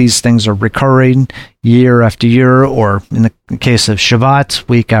 because these things are recurring year after year, or in the case of Shabbat,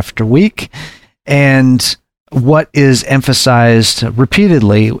 week after week, and what is emphasized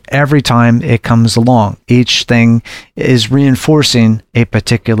repeatedly every time it comes along. Each thing is reinforcing a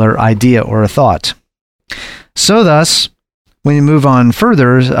particular idea or a thought. So thus, when you move on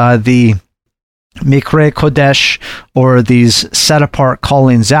further, the Mikre Kodesh, or these set-apart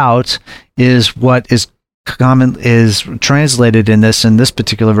callings out, is what is translated in this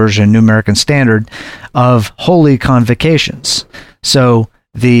particular version, New American Standard, of holy convocations. So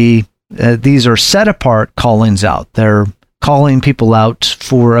these are set-apart callings out. They're calling people out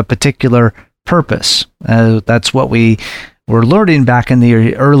for a particular purpose. That's what we were learning back in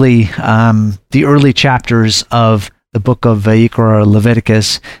the early chapters of the book of Vayikra or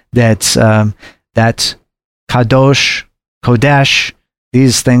Leviticus, that kadosh, kodesh,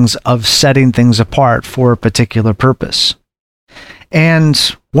 these things of setting things apart for a particular purpose. And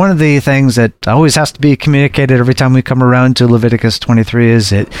one of the things that always has to be communicated every time we come around to Leviticus 23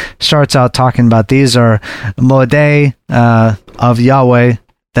 is it starts out talking about these are modeh of Yahweh,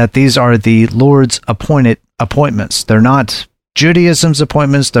 that these are the Lord's appointments. They're not Judaism's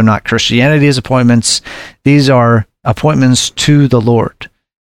appointments. They're not Christianity's appointments. These are appointments to the Lord.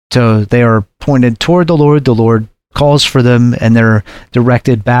 So they are pointed toward the Lord. The Lord calls for them, and they're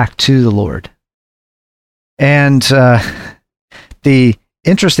directed back to the Lord. And the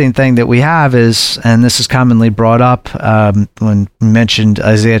interesting thing that we have is, and this is commonly brought up when we mentioned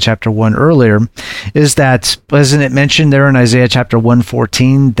Isaiah chapter 1 earlier, is that, isn't it mentioned there in Isaiah chapter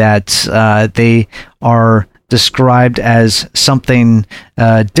 1:14 that they are described as something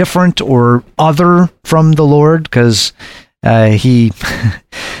different or other from the Lord? Because he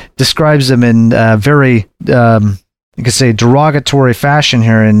describes them in very, you could say, derogatory fashion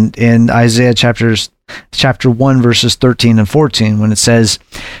here in Isaiah chapters chapter 1, verses 13 and 14, when it says,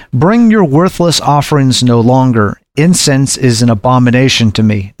 "Bring your worthless offerings no longer. Incense is an abomination to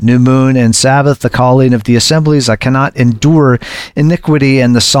me. New moon and Sabbath, the calling of the assemblies. I cannot endure iniquity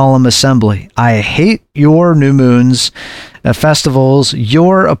and the solemn assembly. I hate your new moons, festivals,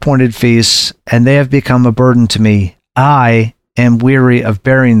 your appointed feasts, and they have become a burden to me. I am weary of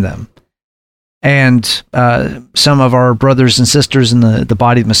bearing them." And some of our brothers and sisters in the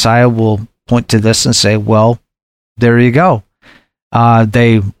body of Messiah will point to this and say, well, there you go.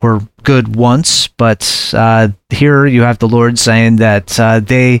 They were good once, but here you have the Lord saying that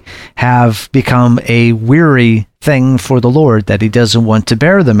they have become a weary thing for the Lord, that he doesn't want to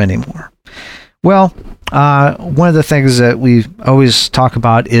bear them anymore. Well, one of the things that we always talk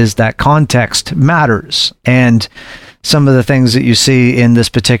about is that context matters. And some of the things that you see in this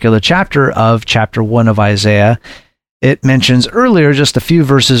particular chapter of chapter 1 of Isaiah, it mentions earlier, just a few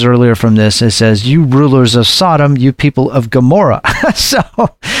verses earlier from this, it says, "You rulers of Sodom, you people of Gomorrah." So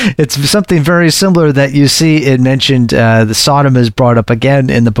it's something very similar that you see it mentioned. The Sodom is brought up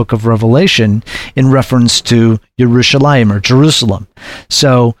again in the book of Revelation in reference to Yerushalayim or Jerusalem.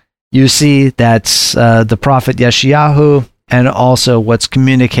 So you see that the prophet Yeshayahu, and also what's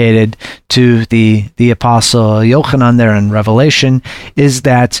communicated to the apostle Yochanan there in Revelation, is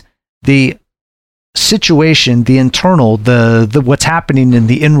that the situation, the internal, the what's happening in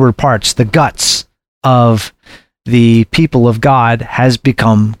the inward parts, the guts of the people of God has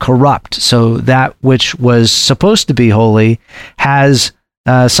become corrupt. So that which was supposed to be holy has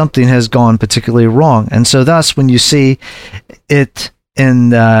something has gone particularly wrong. And so thus, when you see it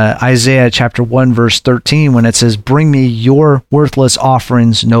in Isaiah chapter 1, verse 13, when it says, "Bring me your worthless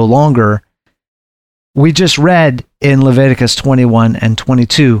offerings no longer," we just read in Leviticus 21 and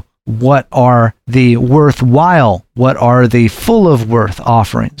 22, what are the worthwhile, what are the full of worth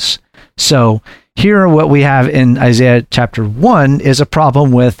offerings. So here what we have in Isaiah chapter 1 is a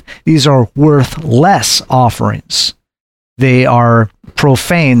problem with these are worthless offerings. They are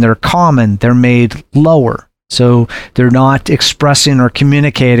profane, they're common, they're made lower. So they're not expressing or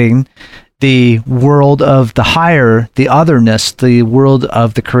communicating the world of the higher, the otherness, the world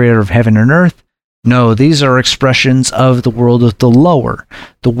of the creator of heaven and earth. No, these are expressions of the world of the lower,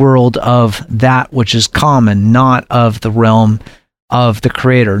 the world of that which is common, not of the realm of the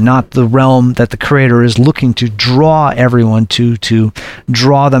creator, not the realm that the creator is looking to draw everyone to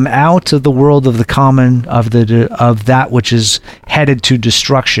draw them out of the world of the common, of that which is headed to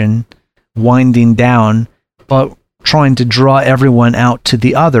destruction, winding down, but trying to draw everyone out to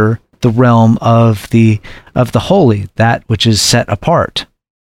the other, the realm of the holy, that which is set apart.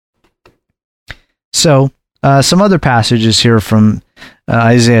 So, some other passages here from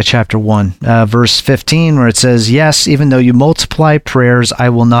Isaiah chapter 1, verse 15, where it says, "Yes, even though you multiply prayers, I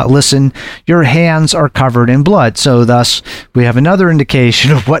will not listen. Your hands are covered in blood." So thus, we have another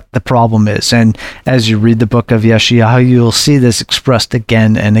indication of what the problem is. And as you read the book of Yeshayahu, you'll see this expressed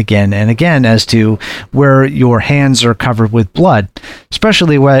again and again and again as to where your hands are covered with blood.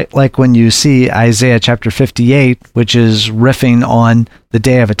 Especially like when you see Isaiah chapter 58, which is riffing on the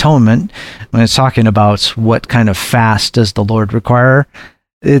Day of Atonement, when it's talking about what kind of fast does the Lord require.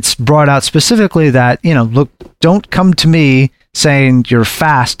 It's brought out specifically that, look, don't come to me saying you're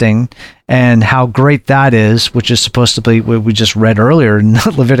fasting and how great that is, which is supposed to be what we just read earlier in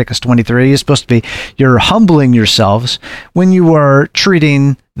Leviticus 23. It's supposed to be you're humbling yourselves when you are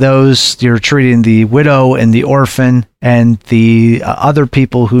treating you're treating the widow and the orphan and the other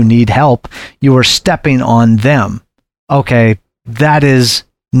people who need help. You are stepping on them. Okay, that is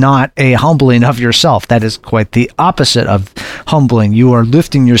not a humbling of yourself. That is quite the opposite of humbling. You are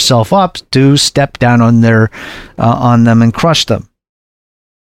lifting yourself up to step down on them and crush them.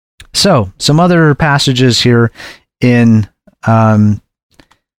 So, some other passages here in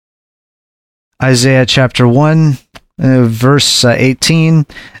Isaiah chapter 1, verse 18.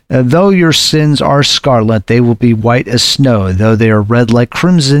 "Though your sins are scarlet, they will be white as snow. Though they are red like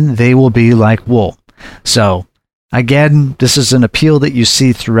crimson, they will be like wool." So, again, this is an appeal that you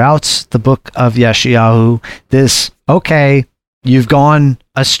see throughout the book of Yeshayahu. Okay, you've gone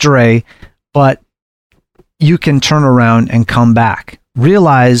astray, but you can turn around and come back.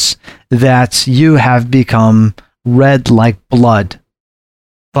 Realize that you have become red like blood,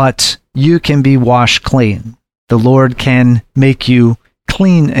 but you can be washed clean. The Lord can make you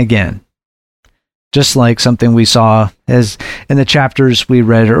clean again. Just like something we saw as in the chapters we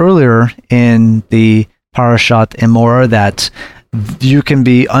read earlier in the Parashat Emor, that you can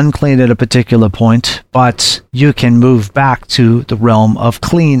be unclean at a particular point, but you can move back to the realm of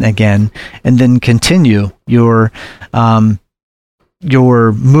clean again, and then continue your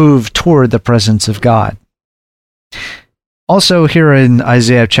your move toward the presence of God. Also here in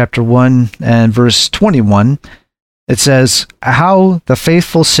Isaiah chapter 1 and verse 21, it says, "How the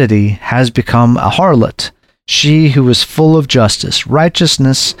faithful city has become a harlot, she who was full of justice,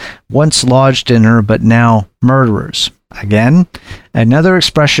 righteousness once lodged in her, but now murderers." Again, another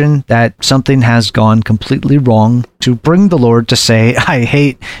expression that something has gone completely wrong, to bring the Lord to say, I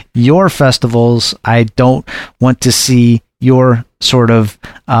hate your festivals, I don't want to see your sort of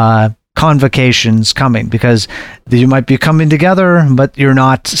convocations coming, because you might be coming together, but you're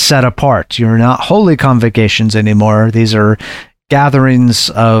not set apart. You're not holy convocations anymore. These are gatherings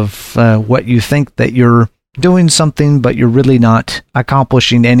of what you think that you're doing something, but you're really not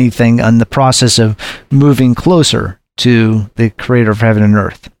accomplishing anything in the process of moving closer to the Creator of heaven and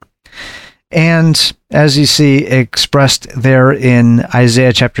earth. And as you see expressed there in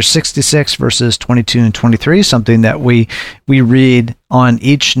Isaiah chapter 66, verses 22 and 23, something that we read on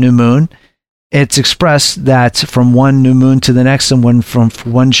each new moon, it's expressed that from one new moon to the next, and from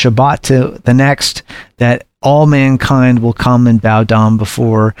one Shabbat to the next, that all mankind will come and bow down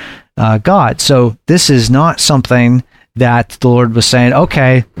before God. So this is not something that the Lord was saying,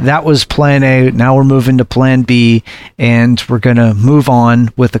 okay, that was plan A, now we're moving to plan B, and we're going to move on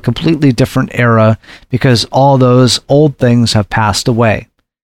with a completely different era because all those old things have passed away.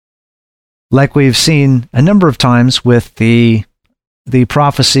 Like we've seen a number of times with the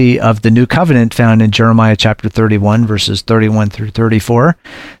prophecy of the new covenant found in Jeremiah chapter 31, verses 31 through 34,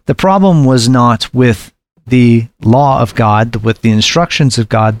 the problem was not with the law of God, with the instructions of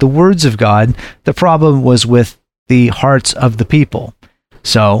God, the words of God. The problem was with the hearts of the people.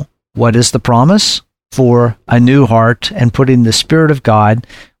 So, what is the promise? For a new heart and putting the Spirit of God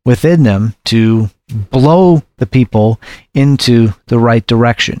within them to blow the people into the right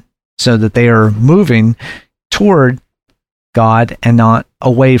direction so that they are moving toward God and not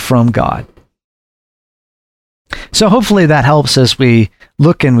away from God. So hopefully that helps as we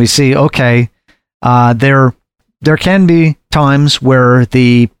look and we see, okay, there can be times where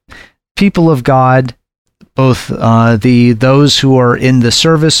the people of God, both those who are in the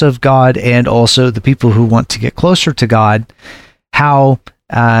service of God and also the people who want to get closer to God, how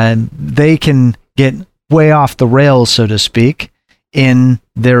they can get way off the rails, so to speak, in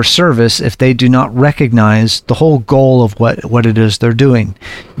their service if they do not recognize the whole goal of what it is they're doing.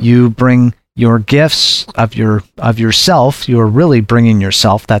 You bring your gifts of yourself. You are really bringing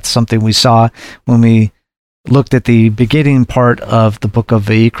yourself. That's something we saw when we looked at the beginning part of the book of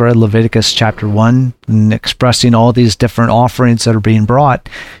Vayikra, Leviticus chapter 1, and expressing all these different offerings that are being brought.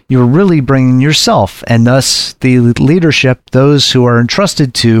 You're really bringing yourself, and thus the leadership, those who are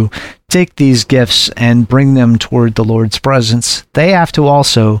entrusted to take these gifts and bring them toward the Lord's presence, they have to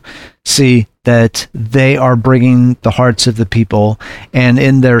also see that they are bringing the hearts of the people, and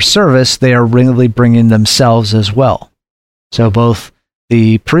in their service, they are really bringing themselves as well. So both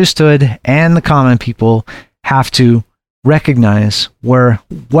the priesthood and the common people have to recognize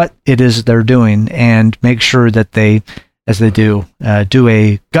what it is they're doing and make sure that they, as they do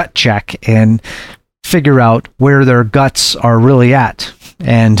a gut check and figure out where their guts are really at,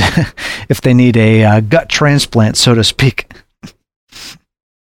 and if they need a gut transplant, so to speak.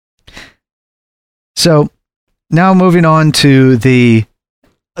 So now moving on to the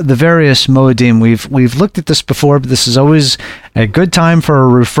various moedim. We've looked at this before, but this is always a good time for a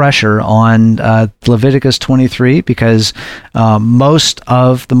refresher on Leviticus 23, because most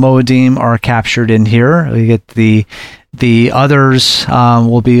of the moedim are captured in here. We get the others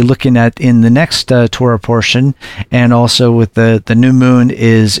we'll be looking at in the next Torah portion, and also with the new moon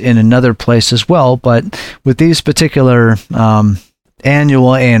is in another place as well. But with these particular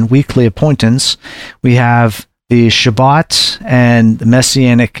annual and weekly appointments, we have the Shabbat, and the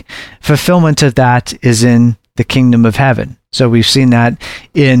messianic fulfillment of that is in the kingdom of heaven. So we've seen that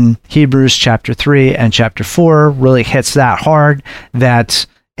in Hebrews chapter 3 and chapter 4, really hits that hard, that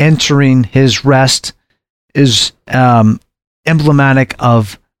entering his rest is emblematic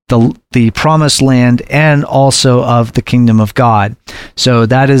of the promised land and also of the kingdom of God. So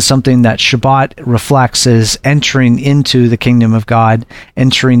that is something that Shabbat reflects, as entering into the kingdom of God,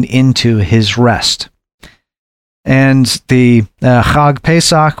 entering into his rest. And the Chag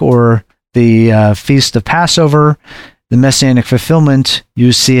Pesach, or the Feast of Passover, the Messianic fulfillment,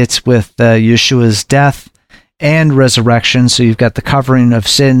 you see it with Yeshua's death and resurrection. So you've got the covering of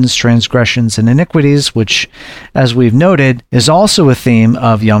sins, transgressions, and iniquities, which, as we've noted, is also a theme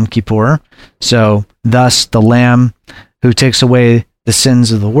of Yom Kippur. So thus the Lamb who takes away the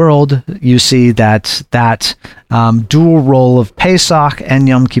sins of the world, you see that dual role of Pesach and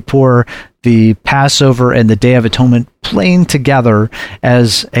Yom Kippur the Passover and the Day of Atonement playing together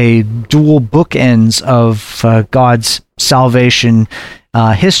as a dual bookends of God's salvation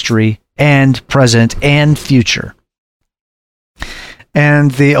history and present and future.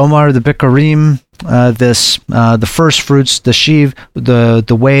 And the Emor, the Bikurim, the first fruits, the sheaf,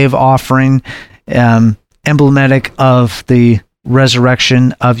 the wave offering, emblematic of the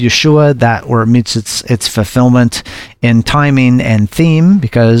resurrection of Yeshua, that where it meets its fulfillment in timing and theme,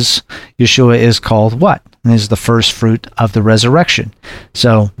 because Yeshua is called what? And is the first fruit of the resurrection.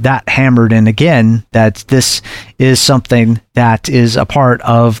 So that hammered in again that this is something that is a part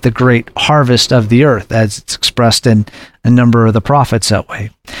of the great harvest of the earth, as it's expressed in a number of the prophets that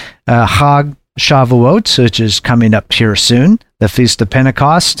way. Chag Shavu'ot, which is coming up here soon, the Feast of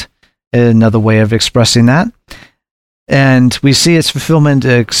Pentecost, another way of expressing that. And we see its fulfillment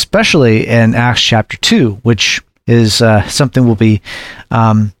especially in Acts chapter 2, which is something we'll be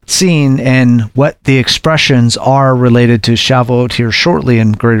seeing, and what the expressions are related to Shavuot here shortly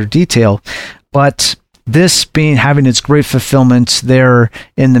in greater detail. But this having its great fulfillment there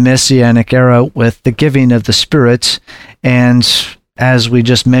in the Messianic era with the giving of the Spirit, and as we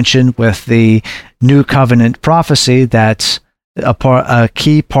just mentioned with the New Covenant prophecy, that a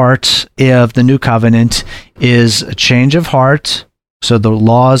key part of the New Covenant is a change of heart. So the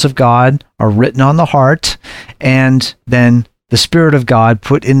laws of God are written on the heart, and then the Spirit of God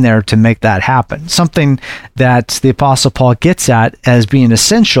put in there to make that happen. Something that the Apostle Paul gets at as being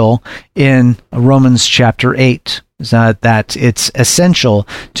essential in Romans chapter 8, is that it's essential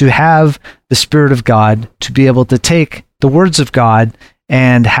to have the Spirit of God to be able to take the words of God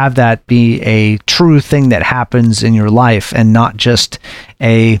and have that be a true thing that happens in your life, and not just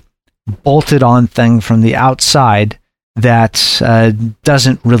a bolted on thing from the outside that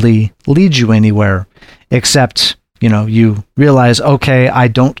doesn't really lead you anywhere, except, you realize, okay, I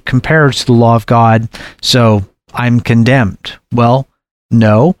don't compare to the law of God, so I'm condemned. Well,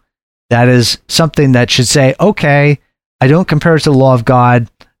 no, that is something that should say, okay, I don't compare to the law of God.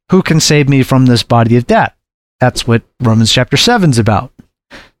 Who can save me from this body of death? That's what Romans chapter 7 is about.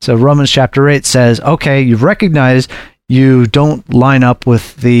 So Romans chapter 8 says, okay, you've recognized you don't line up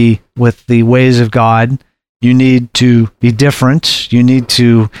with the ways of God. You need to be different.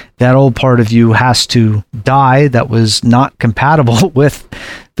 That old part of you has to die that was not compatible with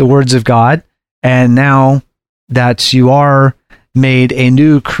the words of God. And now that you are made a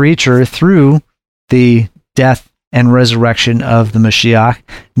new creature through the death and resurrection of the Mashiach,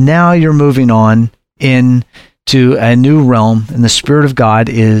 now you're moving on into a new realm, and the Spirit of God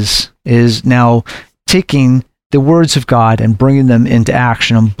is now taking the words of God and bringing them into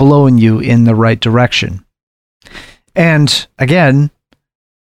action and blowing you in the right direction. And again,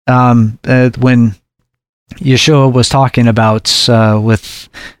 when Yeshua was talking about with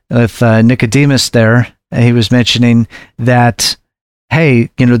Nicodemus there, he was mentioning that, hey,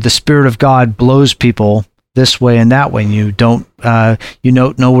 the Spirit of God blows people this way and that way. You don't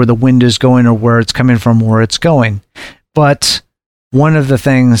know where the wind is going or where it's coming from, where it's going. But one of the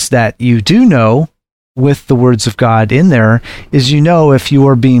things that you do know with the words of God in there is if you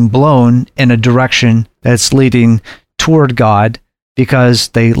are being blown in a direction that's leading toward God, because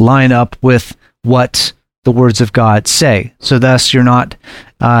they line up with what the words of God say. So thus you're not,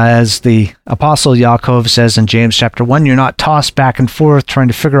 as the Apostle Yaakov says in James chapter 1, you're not tossed back and forth trying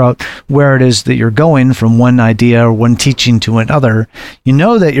to figure out where it is that you're going from one idea or one teaching to another. You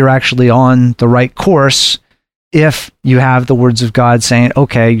know that you're actually on the right course if you have the words of God saying,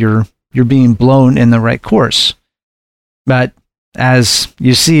 okay, you're being blown in the right course. But as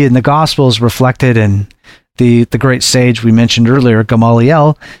you see in the Gospels reflected in the great sage we mentioned earlier,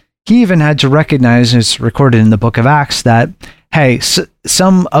 Gamaliel, he even had to recognize, and it's recorded in the book of Acts, that, hey,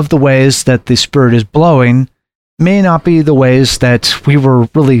 some of the ways that the Spirit is blowing may not be the ways that we were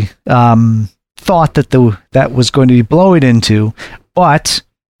really thought that was going to be blowing into, but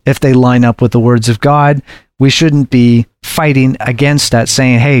if they line up with the words of God, we shouldn't be fighting against that,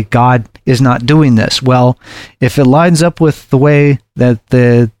 saying, hey, God is not doing this. Well, if it lines up with the way that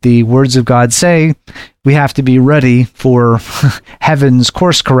the words of God say, we have to be ready for heaven's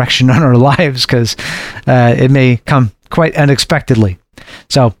course correction on our lives, because it may come quite unexpectedly.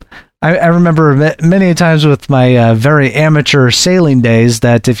 So I remember many times with my very amateur sailing days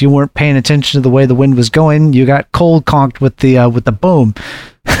that if you weren't paying attention to the way the wind was going, you got cold conked with the boom.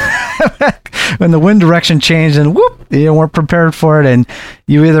 When the wind direction changed and whoop, you weren't prepared for it, and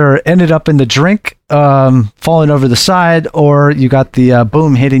you either ended up in the drink, falling over the side, or you got the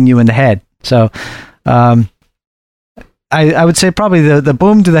boom hitting you in the head. So I would say probably the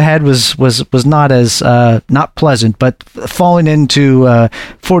boom to the head was not as not pleasant, but falling into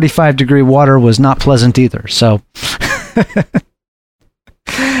 45-degree water was not pleasant either. So,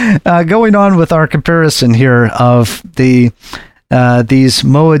 going on with our comparison here of these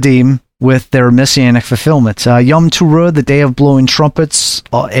Moedim with their messianic fulfillment. Yom Teruah, the day of blowing trumpets,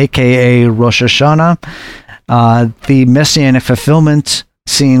 aka Rosh Hashanah, the messianic fulfillment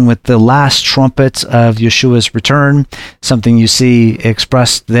seen with the last trumpet of Yeshua's return, something you see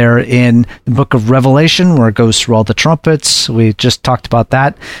expressed there in the book of Revelation, where it goes through all the trumpets. We just talked about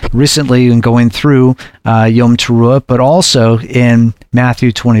that recently in going through Yom Teruah, but also in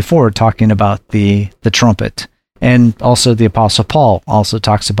Matthew 24, talking about the trumpet. And also the Apostle Paul also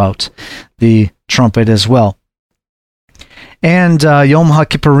talks about the trumpet as well. And Yom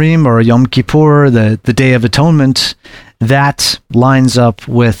HaKippurim, or Yom Kippur, the Day of Atonement, that lines up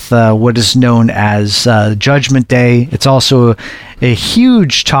with what is known as Judgment Day. It's also a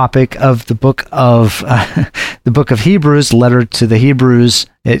huge topic of the book of Hebrews, letter to the Hebrews.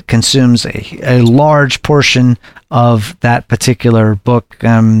 It consumes a large portion of that particular book,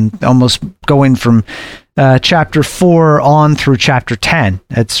 almost going from chapter 4 on through chapter 10.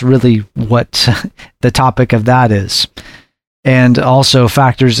 That's really what the topic of that is. And also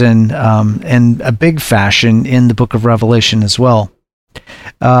factors in a big fashion in the book of Revelation as well.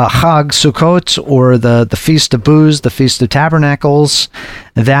 Chag Sukkot, or the Feast of Booths, the Feast of Tabernacles,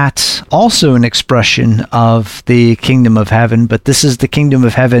 that's also an expression of the kingdom of heaven, but this is the kingdom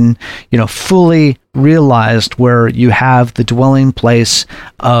of heaven, fully realized, where you have the dwelling place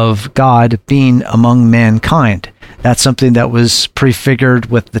of God being among mankind. That's something that was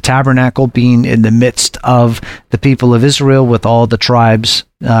prefigured with the tabernacle being in the midst of the people of Israel, with all the tribes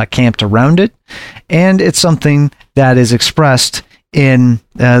camped around it. And it's something that is expressed in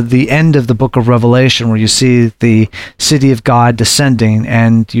the end of the book of Revelation, where you see the city of God descending,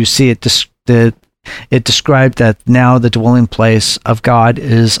 and you see it described that now the dwelling place of God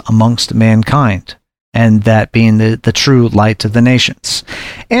is amongst mankind, and that being the true light of the nations.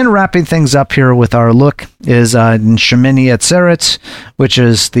 And wrapping things up here with our look is in Shemini Atzeret, which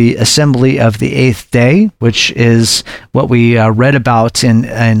is the assembly of the 8th day, which is what we read about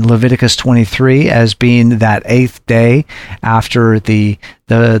in Leviticus 23 as being that 8th day after the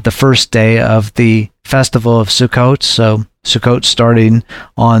first day of the festival of Sukkot. So Sukkot starting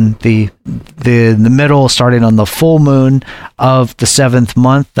on the middle, starting on the full moon of the 7th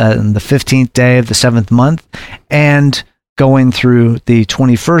month, and the 15th day of the 7th month, and going through the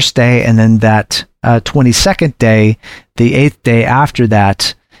 21st day, and then that 22nd day, the 8th day after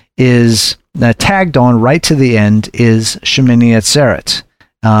that, is tagged on right to the end, is Shemini Atzeret,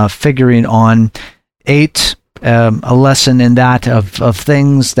 figuring on 8, a lesson in that of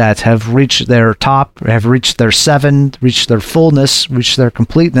things that have reached their top, have reached their 7, reached their fullness, reached their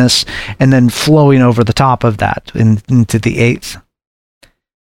completeness, and then flowing over the top of that into the 8th.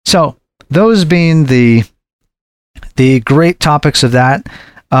 So those being the great topics of that.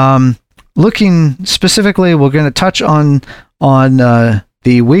 Looking specifically, we're going to touch on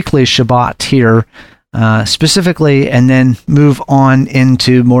the weekly Shabbat here, specifically, and then move on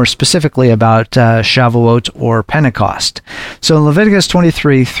into more specifically about Shavu'ot or Pentecost. So in Leviticus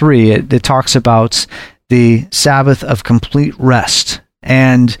 23:3, it talks about the Sabbath of complete rest,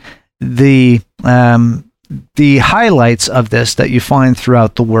 and the highlights of this that you find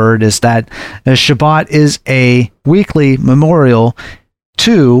throughout the word is that Shabbat is a weekly memorial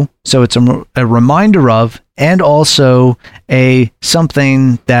to, so it's a reminder of, and also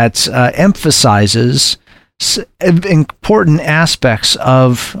something that emphasizes important aspects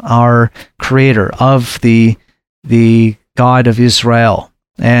of our Creator, of the God of Israel.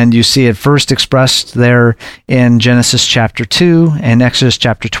 And you see it first expressed there in Genesis chapter 2 and Exodus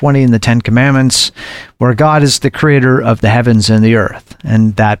chapter 20 in the Ten Commandments, where God is the creator of the heavens and the earth.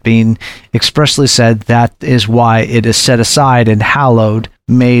 And that being expressly said, that is why it is set aside and hallowed,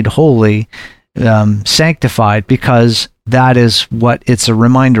 made holy, sanctified, because that is what it's a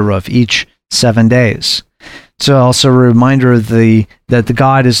reminder of each 7 days. It's also a reminder of that the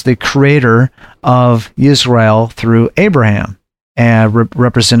God is the creator of Israel through Abraham, and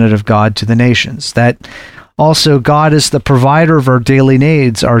representative God to the nations. That also God is the provider of our daily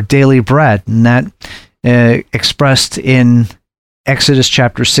needs, our daily bread, and that expressed in Exodus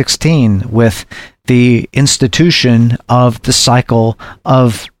chapter 16 with the institution of the cycle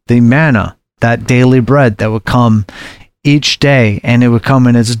of the manna, that daily bread that would come each day, and it would come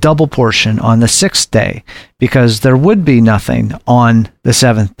in its double portion on the 6th day, because there would be nothing on the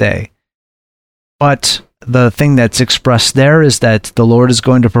 7th day. But the thing that's expressed there is that the Lord is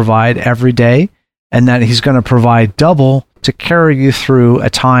going to provide every day and that he's going to provide double to carry you through a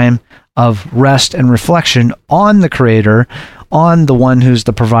time of rest and reflection on the Creator, on the one who's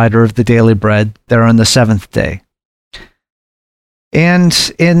the provider of the daily bread there on the seventh day. And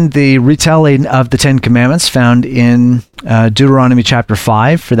in the retelling of the Ten Commandments found in Deuteronomy chapter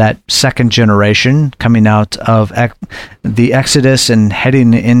 5 for that second generation coming out of the Exodus and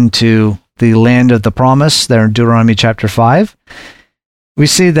heading into the land of the promise there in Deuteronomy chapter 5, we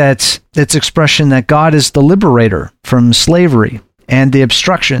see that its expression that God is the liberator from slavery and the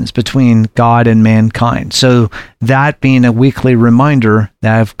obstructions between God and mankind. So that being a weekly reminder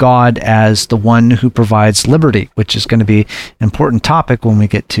of God as the one who provides liberty, which is going to be an important topic when we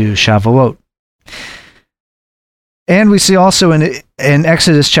get to Shavu'ot. And we see also in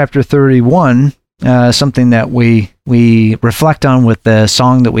Exodus chapter 31, something that we reflect on with the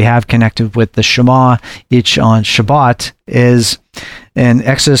song that we have connected with the Shema each on Shabbat is in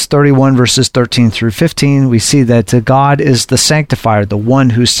Exodus 31 verses 13 through 15, we see that God is the sanctifier, the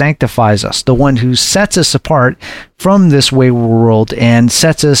one who sanctifies us, the one who sets us apart from this wayward world and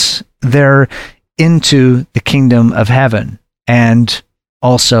sets us there into the kingdom of heaven, and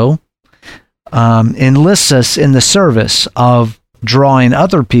also enlists us in the service of drawing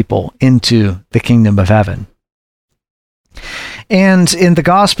other people into the kingdom of heaven. And in the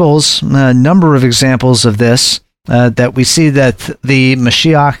Gospels, a number of examples of this, that we see that the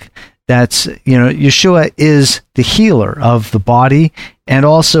Mashiach, that's, Yeshua is the healer of the body and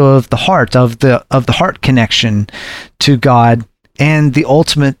also of the heart, of the heart connection to God, and the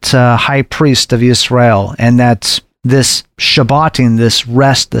ultimate high priest of Israel. And that this Shabbating, this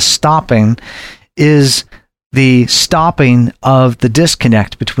rest, the stopping, is the stopping of the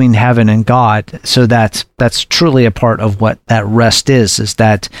disconnect between heaven and God. So that's truly a part of what that rest is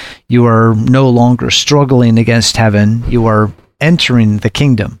that you are no longer struggling against heaven, you are entering the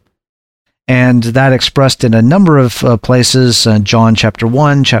kingdom. And that expressed in a number of places, John chapter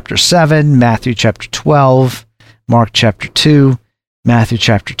 1, chapter 7, Matthew chapter 12, Mark chapter 2, Matthew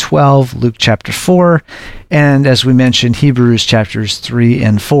chapter 12, Luke chapter 4, and as we mentioned, Hebrews chapters 3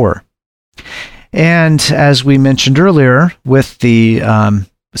 and 4. And as we mentioned earlier, with the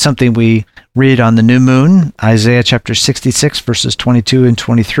something we read on the new moon, Isaiah chapter 66, verses 22 and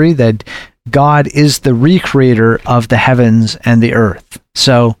 23, that God is the recreator of the heavens and the earth.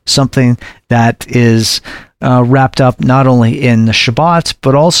 So something that is wrapped up not only in the Shabbat,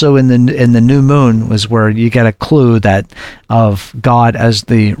 but also in the new moon, was where you get a clue that of God as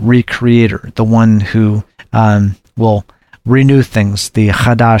the recreator, the one who will renew things, the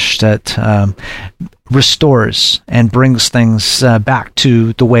Chadash that restores and brings things back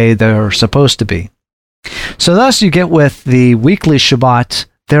to the way they're supposed to be. So thus you get with the weekly Shabbat,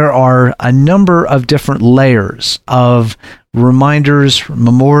 there are a number of different layers of reminders,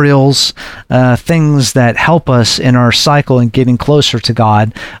 memorials, things that help us in our cycle and getting closer to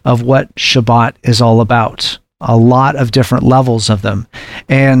God of what Shabbat is all about. A lot of different levels of them.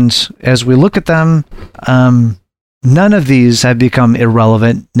 And as we look at them, none of these have become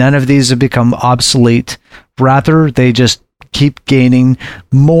irrelevant. None of these have become obsolete. Rather, they just keep gaining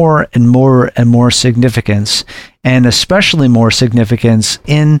more and more and more significance, and especially more significance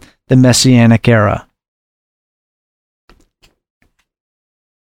in the Messianic era.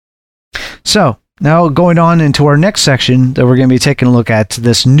 So, now going on into our next section that we're going to be taking a look at,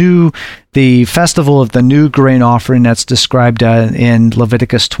 the festival of the new grain offering that's described in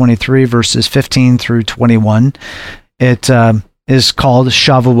Leviticus 23 verses 15 through 21. It is called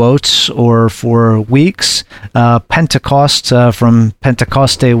Shavu'ot, or for weeks, Pentecost, from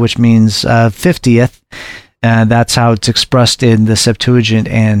Pentecoste, which means 50th. That's how it's expressed in the Septuagint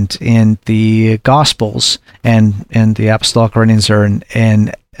and in the Gospels, and in the Apostolic writings are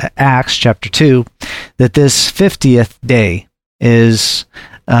in Acts chapter 2, that this 50th day is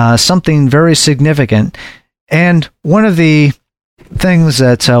something very significant. And one of the things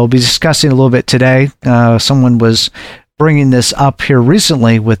that we'll be discussing a little bit today, someone was bringing this up here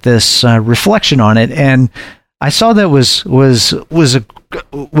recently with this reflection on it, and I saw that was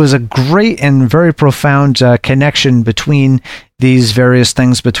a great and very profound connection between these various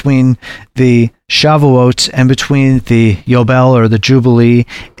things, between the Shavuot and between the Yobel or the Jubilee,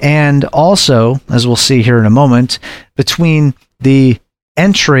 and also, as we'll see here in a moment, between the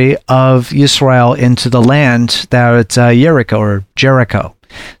entry of Israel into the land that Jericho.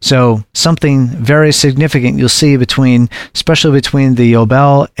 So something very significant you'll see especially between the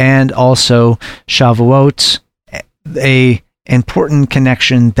Yobel and also Shavuot, a important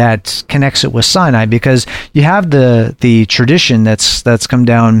connection that connects it with Sinai, because you have the tradition that's come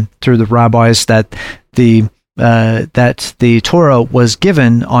down through the rabbis that the that the Torah was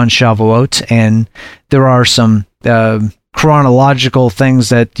given on Shavuot, and there are some chronological things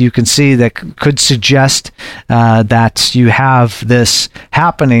that you can see that could suggest that you have this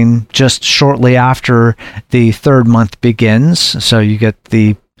happening just shortly after the third month begins. So you get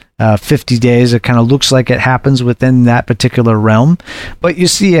the 50 days. It kind of looks like it happens within that particular realm. But you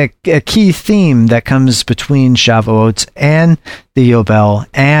see a key theme that comes between Shavuot and the Yobel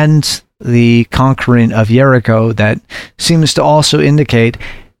and the conquering of Jericho that seems to also indicate,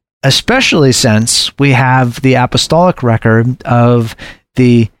 especially since we have the apostolic record of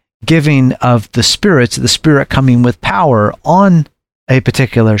the giving of the Spirit coming with power on a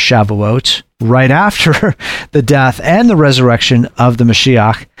particular Shavuot right after the death and the resurrection of the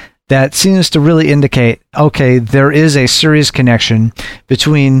Mashiach, that seems to really indicate, okay, there is a serious connection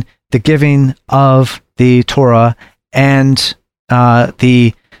between the giving of the Torah and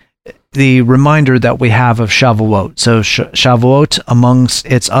the reminder that we have of Shavuot. So Shavuot, amongst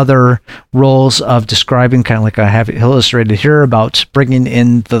its other roles of describing, kind of like I have it illustrated here, about bringing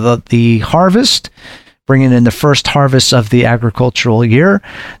in the harvest, bringing in the first harvest of the agricultural year,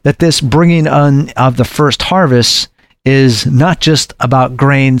 that this bringing on of the first harvest is not just about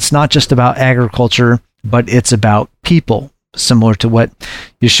grains, not just about agriculture, but it's about people. Similar to what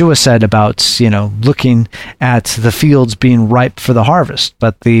Yeshua said about, looking at the fields being ripe for the harvest,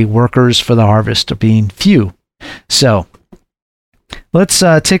 but the workers for the harvest are being few. So let's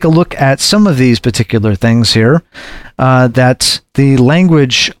take a look at some of these particular things here, that the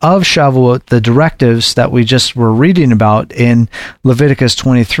language of Shavuot, the directives that we just were reading about in Leviticus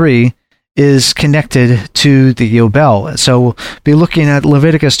 23, is connected to the Yobel. So we'll be looking at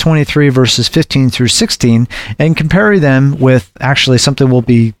Leviticus 23 verses 15 through 16 and comparing them with actually something we'll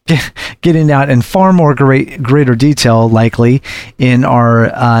be getting at in far more greater detail likely in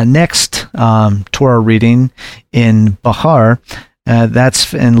our next Torah reading in Bahar.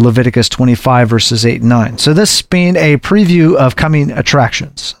 That's in Leviticus 25 verses 8 and 9. So this being a preview of coming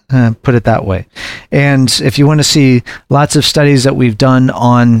attractions, put it that way. And if you want to see lots of studies that we've done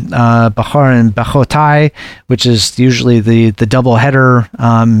on Bahar and Bechotai, which is usually the double header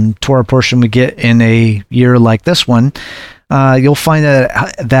Torah portion we get in a year like this one, you'll find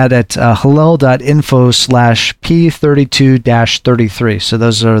that at hallel.info/P32-33. So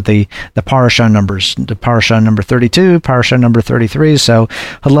those are the parasha numbers. The parasha number 32, parasha number 33. So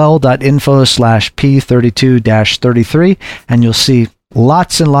hallel.info/P32-33. And you'll see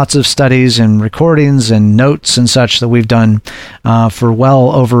lots and lots of studies and recordings and notes and such that we've done for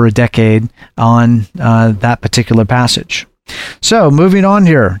well over a decade on that particular passage. So, moving on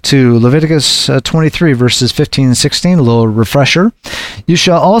here to Leviticus 23, verses 15 and 16, a little refresher. You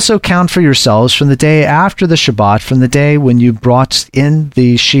shall also count for yourselves from the day after the Shabbat, from the day when you brought in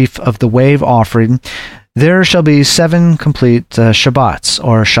the sheaf of the wave offering, there shall be 7 complete Shabbats,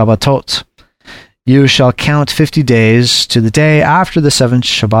 or Shabbatot. You shall count 50 days to the day after the 7th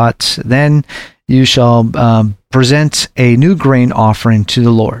Shabbat. Then you shall present a new grain offering to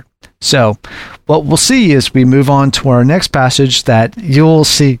the Lord. So what we'll see as we move on to our next passage, that you'll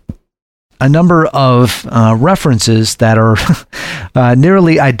see a number of references that are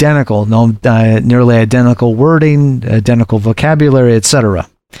nearly identical, nearly identical wording, identical vocabulary, etc.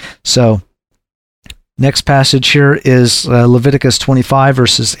 So next passage here is Leviticus 25,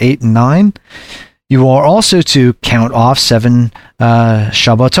 verses 8 and 9. You are also to count off 7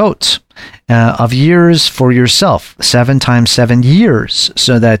 Shabbatot of years for yourself, 7 times 7 years,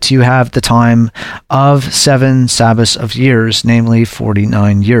 so that you have the time of 7 Sabbaths of years, namely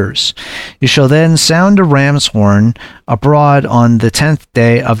 49 years. You shall then sound a ram's horn abroad on the 10th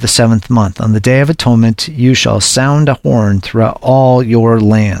day of the 7th month. On the Day of Atonement, you shall sound a horn throughout all your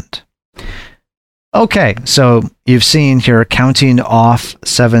land. Okay, so you've seen here counting off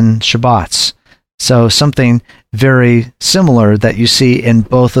 7 Shabbats. So something very similar that you see in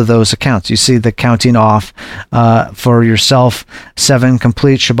both of those accounts. You see the counting off for yourself 7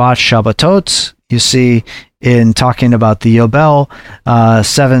 complete Shabbatot. You see in talking about the Yobel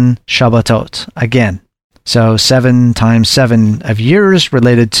 7 Shabbatot again. So 7 times 7 of years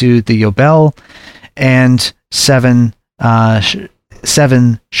related to the Yobel, and 7 Shabbatot,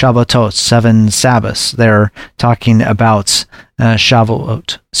 7 Sabbaths. They're talking about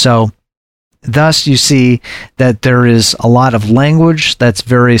Shavuot. So thus, you see that there is a lot of language that's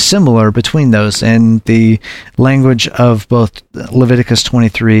very similar between those, and the language of both Leviticus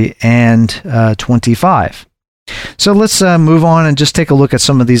 23 and 25. So let's move on and just take a look at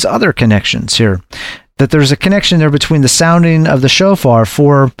some of these other connections here that there's a connection there between the sounding of the shofar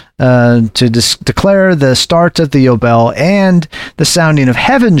to declare the start of the Yobel and the sounding of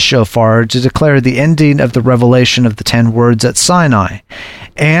heaven's shofar to declare the ending of the revelation of the 10 words at Sinai,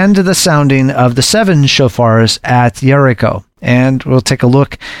 and the sounding of the 7 shofars at Jericho. And we'll take a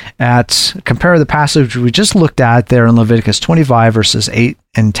look at, compare the passage we just looked at there in Leviticus 25 verses 8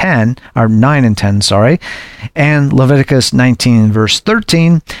 and 10, or 9 and 10, sorry, and Leviticus 19 verse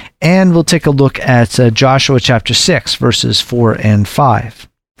 13, and we'll take a look at Joshua chapter 6 verses 4 and 5.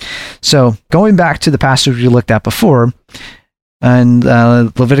 So going back to the passage we looked at before, and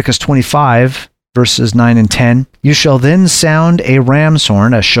Leviticus 25 verses 9 and 10, you shall then sound a ram's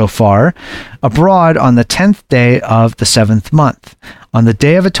horn, a shofar, abroad on the 10th day of the 7th month. On the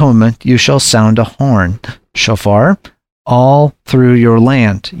day of atonement you shall sound a horn, shofar, all through your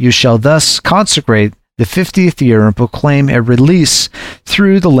land. You shall thus consecrate the 50th year and proclaim a release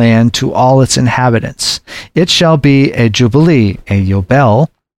through the land to all its inhabitants. It shall be a Jubilee, a Yobel,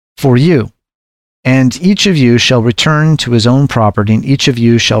 for you. And each of you shall return to his own property, and each of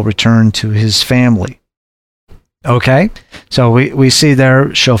you shall return to his family. Okay, so we see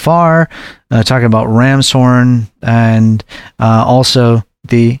there shofar, talking about ram's horn, and also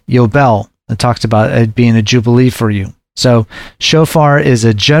the Yobel. It talks about it being a jubilee for you. So shofar is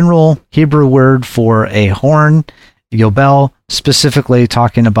a general Hebrew word for a horn. Yobel specifically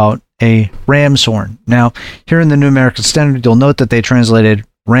talking about a ram's horn. Now, here in the New American Standard, you'll note that they translated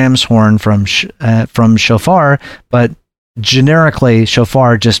ram's horn from shofar, but generically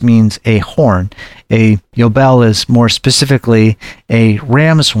shofar just means a horn. A Yobel is more specifically a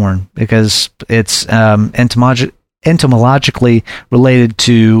ram's horn because it's etymologically related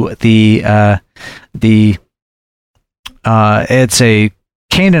to it's a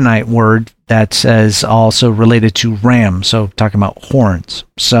Canaanite word that is also related to ram, so talking about horns.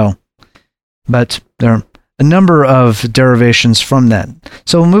 So, but there are a number of derivations from that.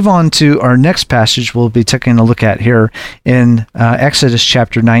 So we'll move on to our next passage we'll be taking a look at here in Exodus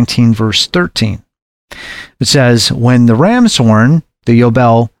chapter 19, verse 13. It says, when the ram's horn, the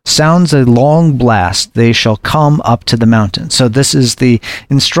Yobel, sounds a long blast, they shall come up to the mountain. So this is the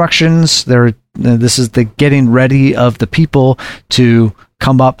instructions. This is the getting ready of the people to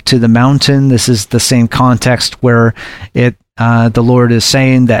come up to the mountain. This is the same context where the Lord is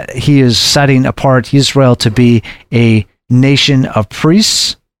saying that he is setting apart Israel to be a nation of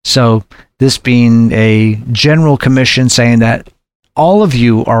priests. So this being a general commission saying that all of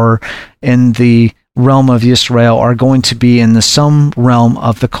you are in the realm of Israel are going to be in some realm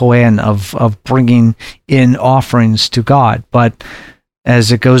of the Kohen, of bringing in offerings to God. But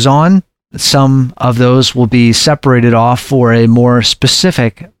as it goes on, some of those will be separated off for a more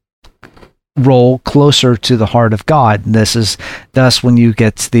specific role closer to the heart of God. This is thus when you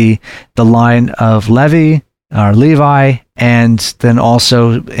get the line of Levi, and then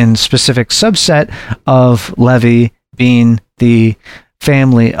also in specific subset of Levi being the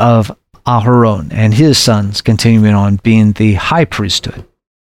family of Aharon and his sons, continuing on being the high priesthood.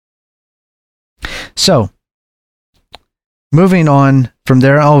 So, moving on from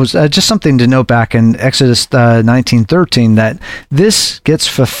there, just something to note back in Exodus 19:13 that this gets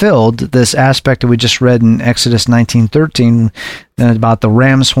fulfilled, this aspect that we just read in Exodus 19:13 about the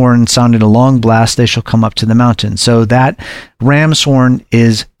ram's horn sounding a long blast, they shall come up to the mountain. So that ram's horn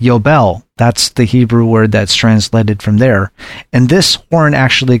is Yobel. That's the Hebrew word that's translated from there. And this horn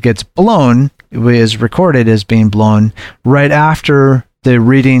actually gets blown, is recorded as being blown right after the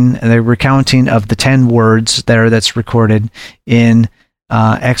recounting of the 10 words there that's recorded in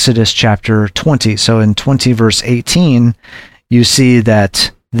Exodus chapter 20. So in 20 verse 18, you see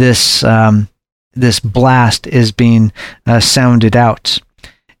that this blast is being sounded out.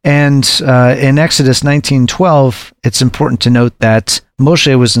 And in Exodus 19:12, it's important to note that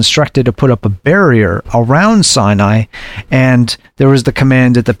Moshe was instructed to put up a barrier around Sinai, and there was the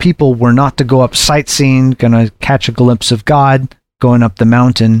command that the people were not to go up sightseeing, going to catch a glimpse of God, going up the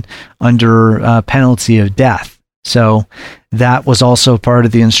mountain under penalty of death. So that was also part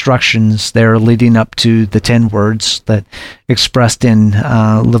of the instructions there leading up to the 10 words that expressed in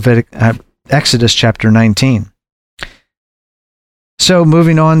Exodus chapter 19. So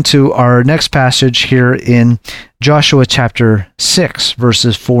moving on to our next passage here in Joshua chapter 6,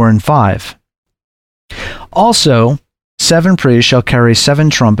 verses 4 and 5. Also, 7 priests shall carry 7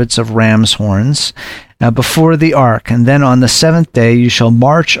 trumpets of ram's horns before the ark, and then on the 7th day you shall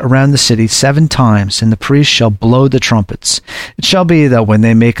march around the city 7 times, and the priests shall blow the trumpets. It shall be that when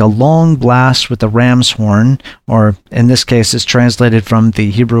they make a long blast with the ram's horn, or in this case it's translated from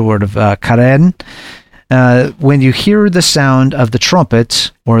the Hebrew word of karen, when you hear the sound of the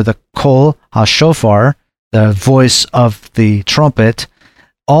trumpet, or the kol hashofar, the voice of the trumpet,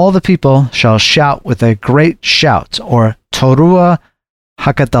 all the people shall shout with a great shout, or Torah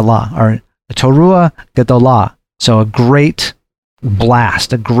Hakadah, or Torah Gedolah. So a great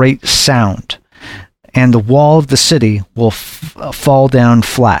blast, a great sound. And the wall of the city will fall down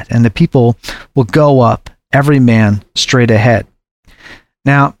flat, and the people will go up, every man straight ahead.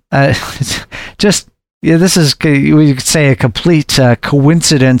 Now, this is, we could say, a complete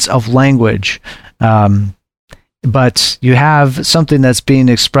coincidence of language. But you have something that's being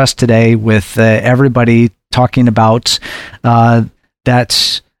expressed today with everybody talking about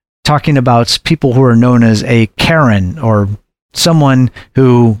people who are known as a Karen, or someone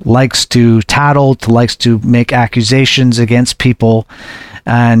who likes to tattle, likes to make accusations against people,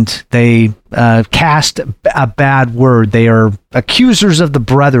 and they cast a bad word. They are accusers of the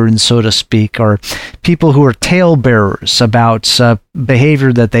brethren, so to speak, or people who are talebearers about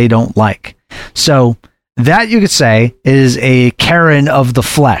behavior that they don't like. So that, you could say, is a Karen of the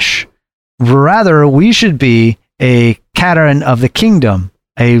flesh. Rather, we should be a Karen of the kingdom,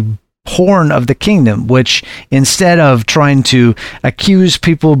 a horn of the kingdom, which, instead of trying to accuse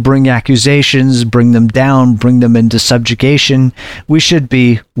people, bring accusations, bring them down, bring them into subjugation, we should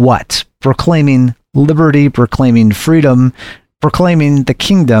be what? Proclaiming liberty, proclaiming freedom, proclaiming the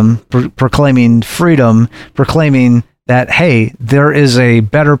kingdom, proclaiming freedom, proclaiming that, hey, there is a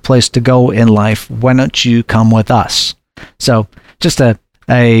better place to go in life. Why don't you come with us? So just a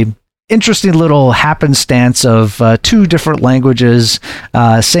interesting little happenstance of two different languages,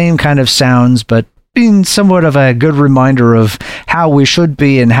 same kind of sounds, but being somewhat of a good reminder of how we should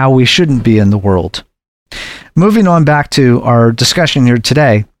be and how we shouldn't be in the world. Moving on back to our discussion here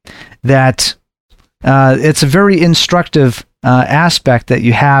today, that it's a very instructive aspect that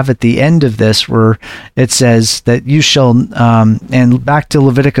you have at the end of this, where it says that you shall, and back to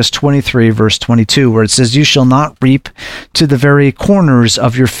Leviticus 23, verse 22, where it says, you shall not reap to the very corners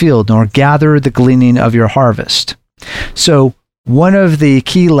of your field, nor gather the gleaning of your harvest. So one of the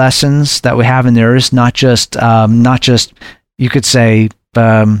key lessons that we have in there is not just you could say,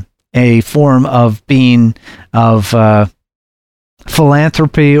 a form of being of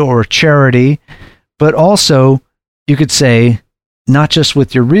philanthropy or charity, but also, you could say, not just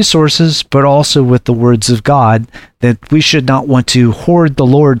with your resources, but also with the words of God, that we should not want to hoard the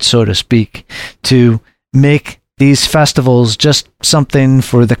Lord, so to speak, to make these festivals just something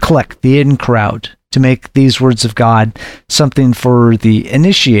for the clique, the in crowd, to make these words of God something for the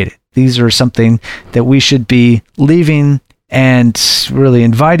initiated. These are something that we should be leaving and really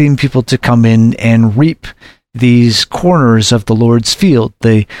inviting people to come in and reap these corners of the Lord's field,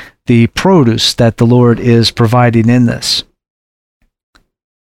 the produce that the Lord is providing in this.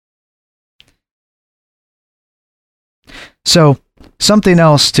 So, something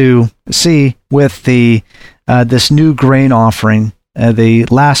else to see with the this new grain offering, the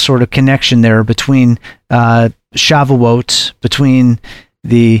last sort of connection there between Shavu'ot, between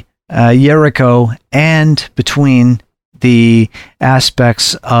the Jericho, and between the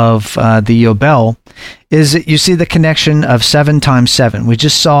aspects of the Yobel, is that you see the connection of 7 times 7. We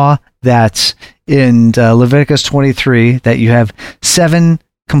just saw that in Leviticus 23 that you have 7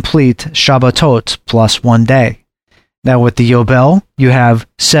 complete Shabbatot plus 1 day. Now with the Yobel, you have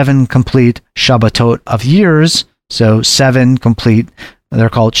 7 complete Shabbatot of years, so 7 complete, they're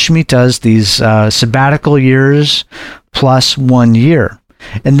called Shemitas, these sabbatical years plus 1 year.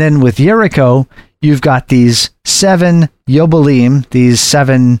 And then with Jericho, you've got these 7 Yobelim, these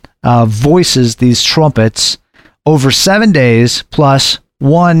 7 voices, these trumpets, over 7 days, plus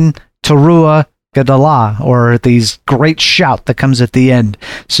 1 Teruah Gedalah, or these great shout that comes at the end.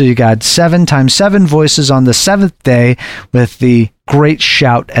 So you got 7 times 7 voices on the 7th day with the great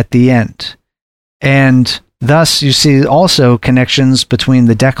shout at the end. And thus you see also connections between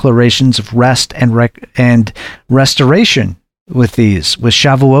the declarations of rest and restoration. With these, with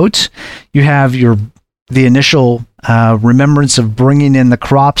Shavuot, you have the initial remembrance of bringing in the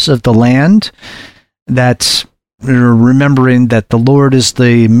crops of the land. That's remembering that the Lord is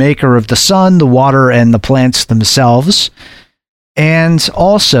the maker of the sun, the water, and the plants themselves, and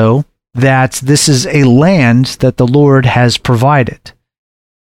also that this is a land that the Lord has provided.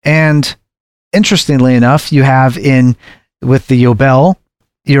 And interestingly enough, you have with the Yobel,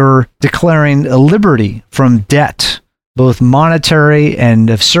 you're declaring a liberty from debt, both monetary and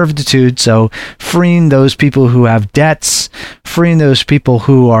of servitude, so freeing those people who have debts, freeing those people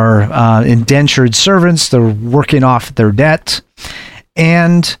who are indentured servants, they're working off their debt,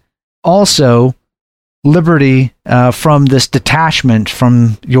 and also liberty from this detachment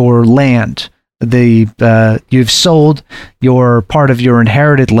from your land, you've sold your part of your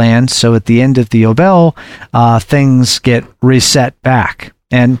inherited land. So at the end of the Yobel, things get reset back.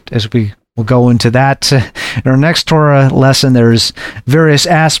 And as we'll go into that in our next Torah lesson, there's various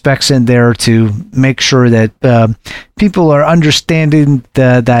aspects in there to make sure that people are understanding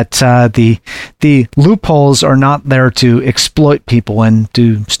that the loopholes are not there to exploit people, and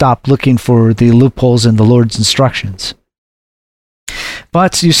to stop looking for the loopholes in the Lord's instructions.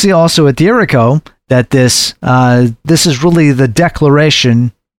 But you see also at Jericho that this is really the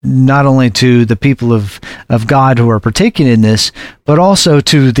declaration, not only to the people of God who are partaking in this, but also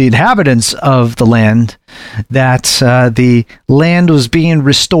to the inhabitants of the land, that the land was being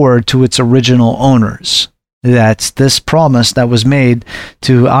restored to its original owners. That this promise that was made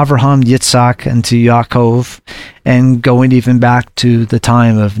to Abraham, Yitzhak, and to Yaakov, and going even back to the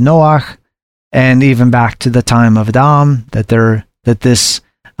time of Noah, and even back to the time of Adam, that this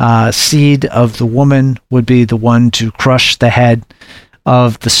seed of the woman would be the one to crush the head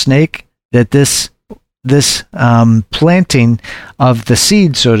of the snake, that this planting of the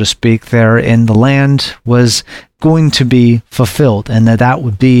seed, so to speak, there in the land was going to be fulfilled, and that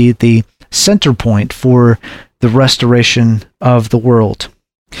would be the center point for the restoration of the world,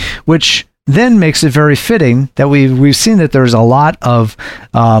 which then makes it very fitting that we've seen that there's a lot of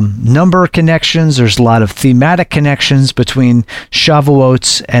number connections, there's a lot of thematic connections between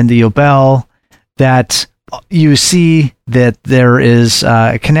Shavuot and the Yobel, that you see that there is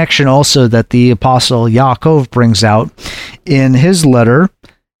a connection also that the Apostle Yaakov brings out in his letter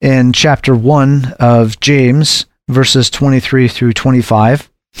in chapter 1 of James, verses 23 through 25.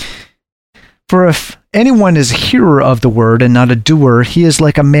 For if anyone is a hearer of the word and not a doer, he is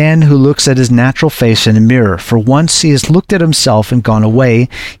like a man who looks at his natural face in a mirror. For once he has looked at himself and gone away,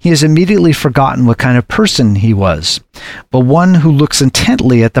 he has immediately forgotten what kind of person he was. But one who looks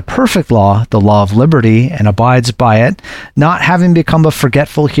intently at the perfect law, the law of liberty, and abides by it, not having become a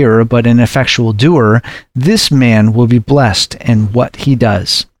forgetful hearer, but an effectual doer, this man will be blessed in what he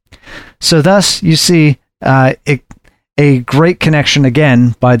does. So thus, you see, a great connection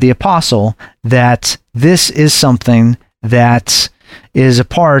again by the apostle, that this is something that is a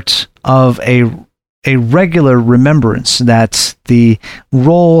part of a regular remembrance, that the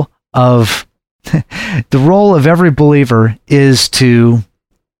role of every believer is to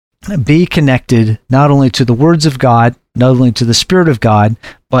be connected not only to the words of God, not only to the Spirit of God,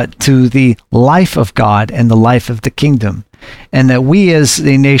 but to the life of God and the life of the kingdom. And that we as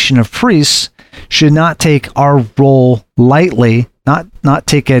a nation of priests should not take our role lightly, not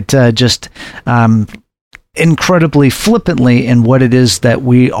take it just incredibly flippantly in what it is that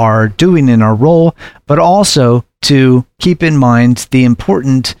we are doing in our role, but also to keep in mind the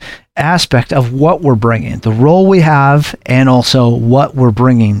important aspect of what we're bringing, the role we have, and also what we're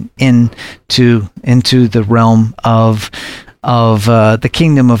bringing into the realm of the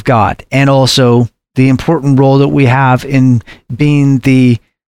kingdom of God, and also the important role that we have in being the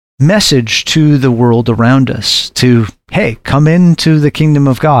message to the world around us to, hey, come into the kingdom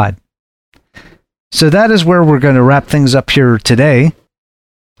of God. So that is where we're going to wrap things up here today.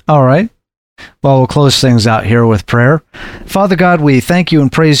 All right. Well, we'll close things out here with prayer. Father God, we thank you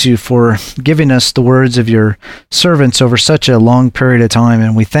and praise you for giving us the words of your servants over such a long period of time.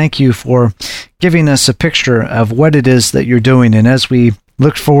 And we thank you for giving us a picture of what it is that you're doing. And as we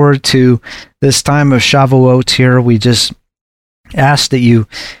look forward to this time of Shavuot here, we just ask that you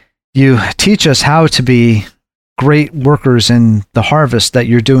teach us how to be great workers in the harvest that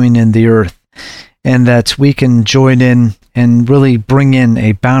you're doing in the earth, and that we can join in and really bring in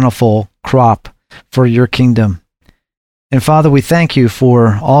a bountiful crop for your kingdom. And Father, we thank you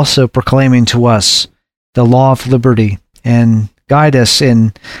for also proclaiming to us the law of liberty, and guide us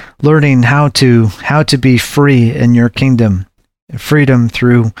in learning how to be free in your kingdom, freedom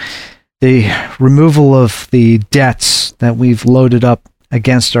through the removal of the debts that we've loaded up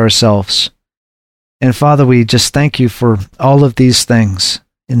against ourselves. And Father, we just thank you for all of these things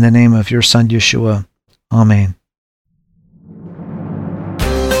in the name of your Son, Yeshua. Amen.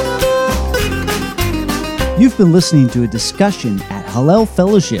 You've been listening to a discussion at Hallel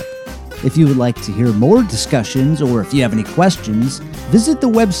Fellowship. If you would like to hear more discussions, or if you have any questions, visit the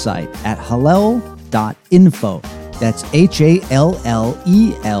website at hallel.info. That's HALLEL.info.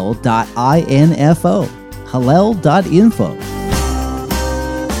 Hallel.info.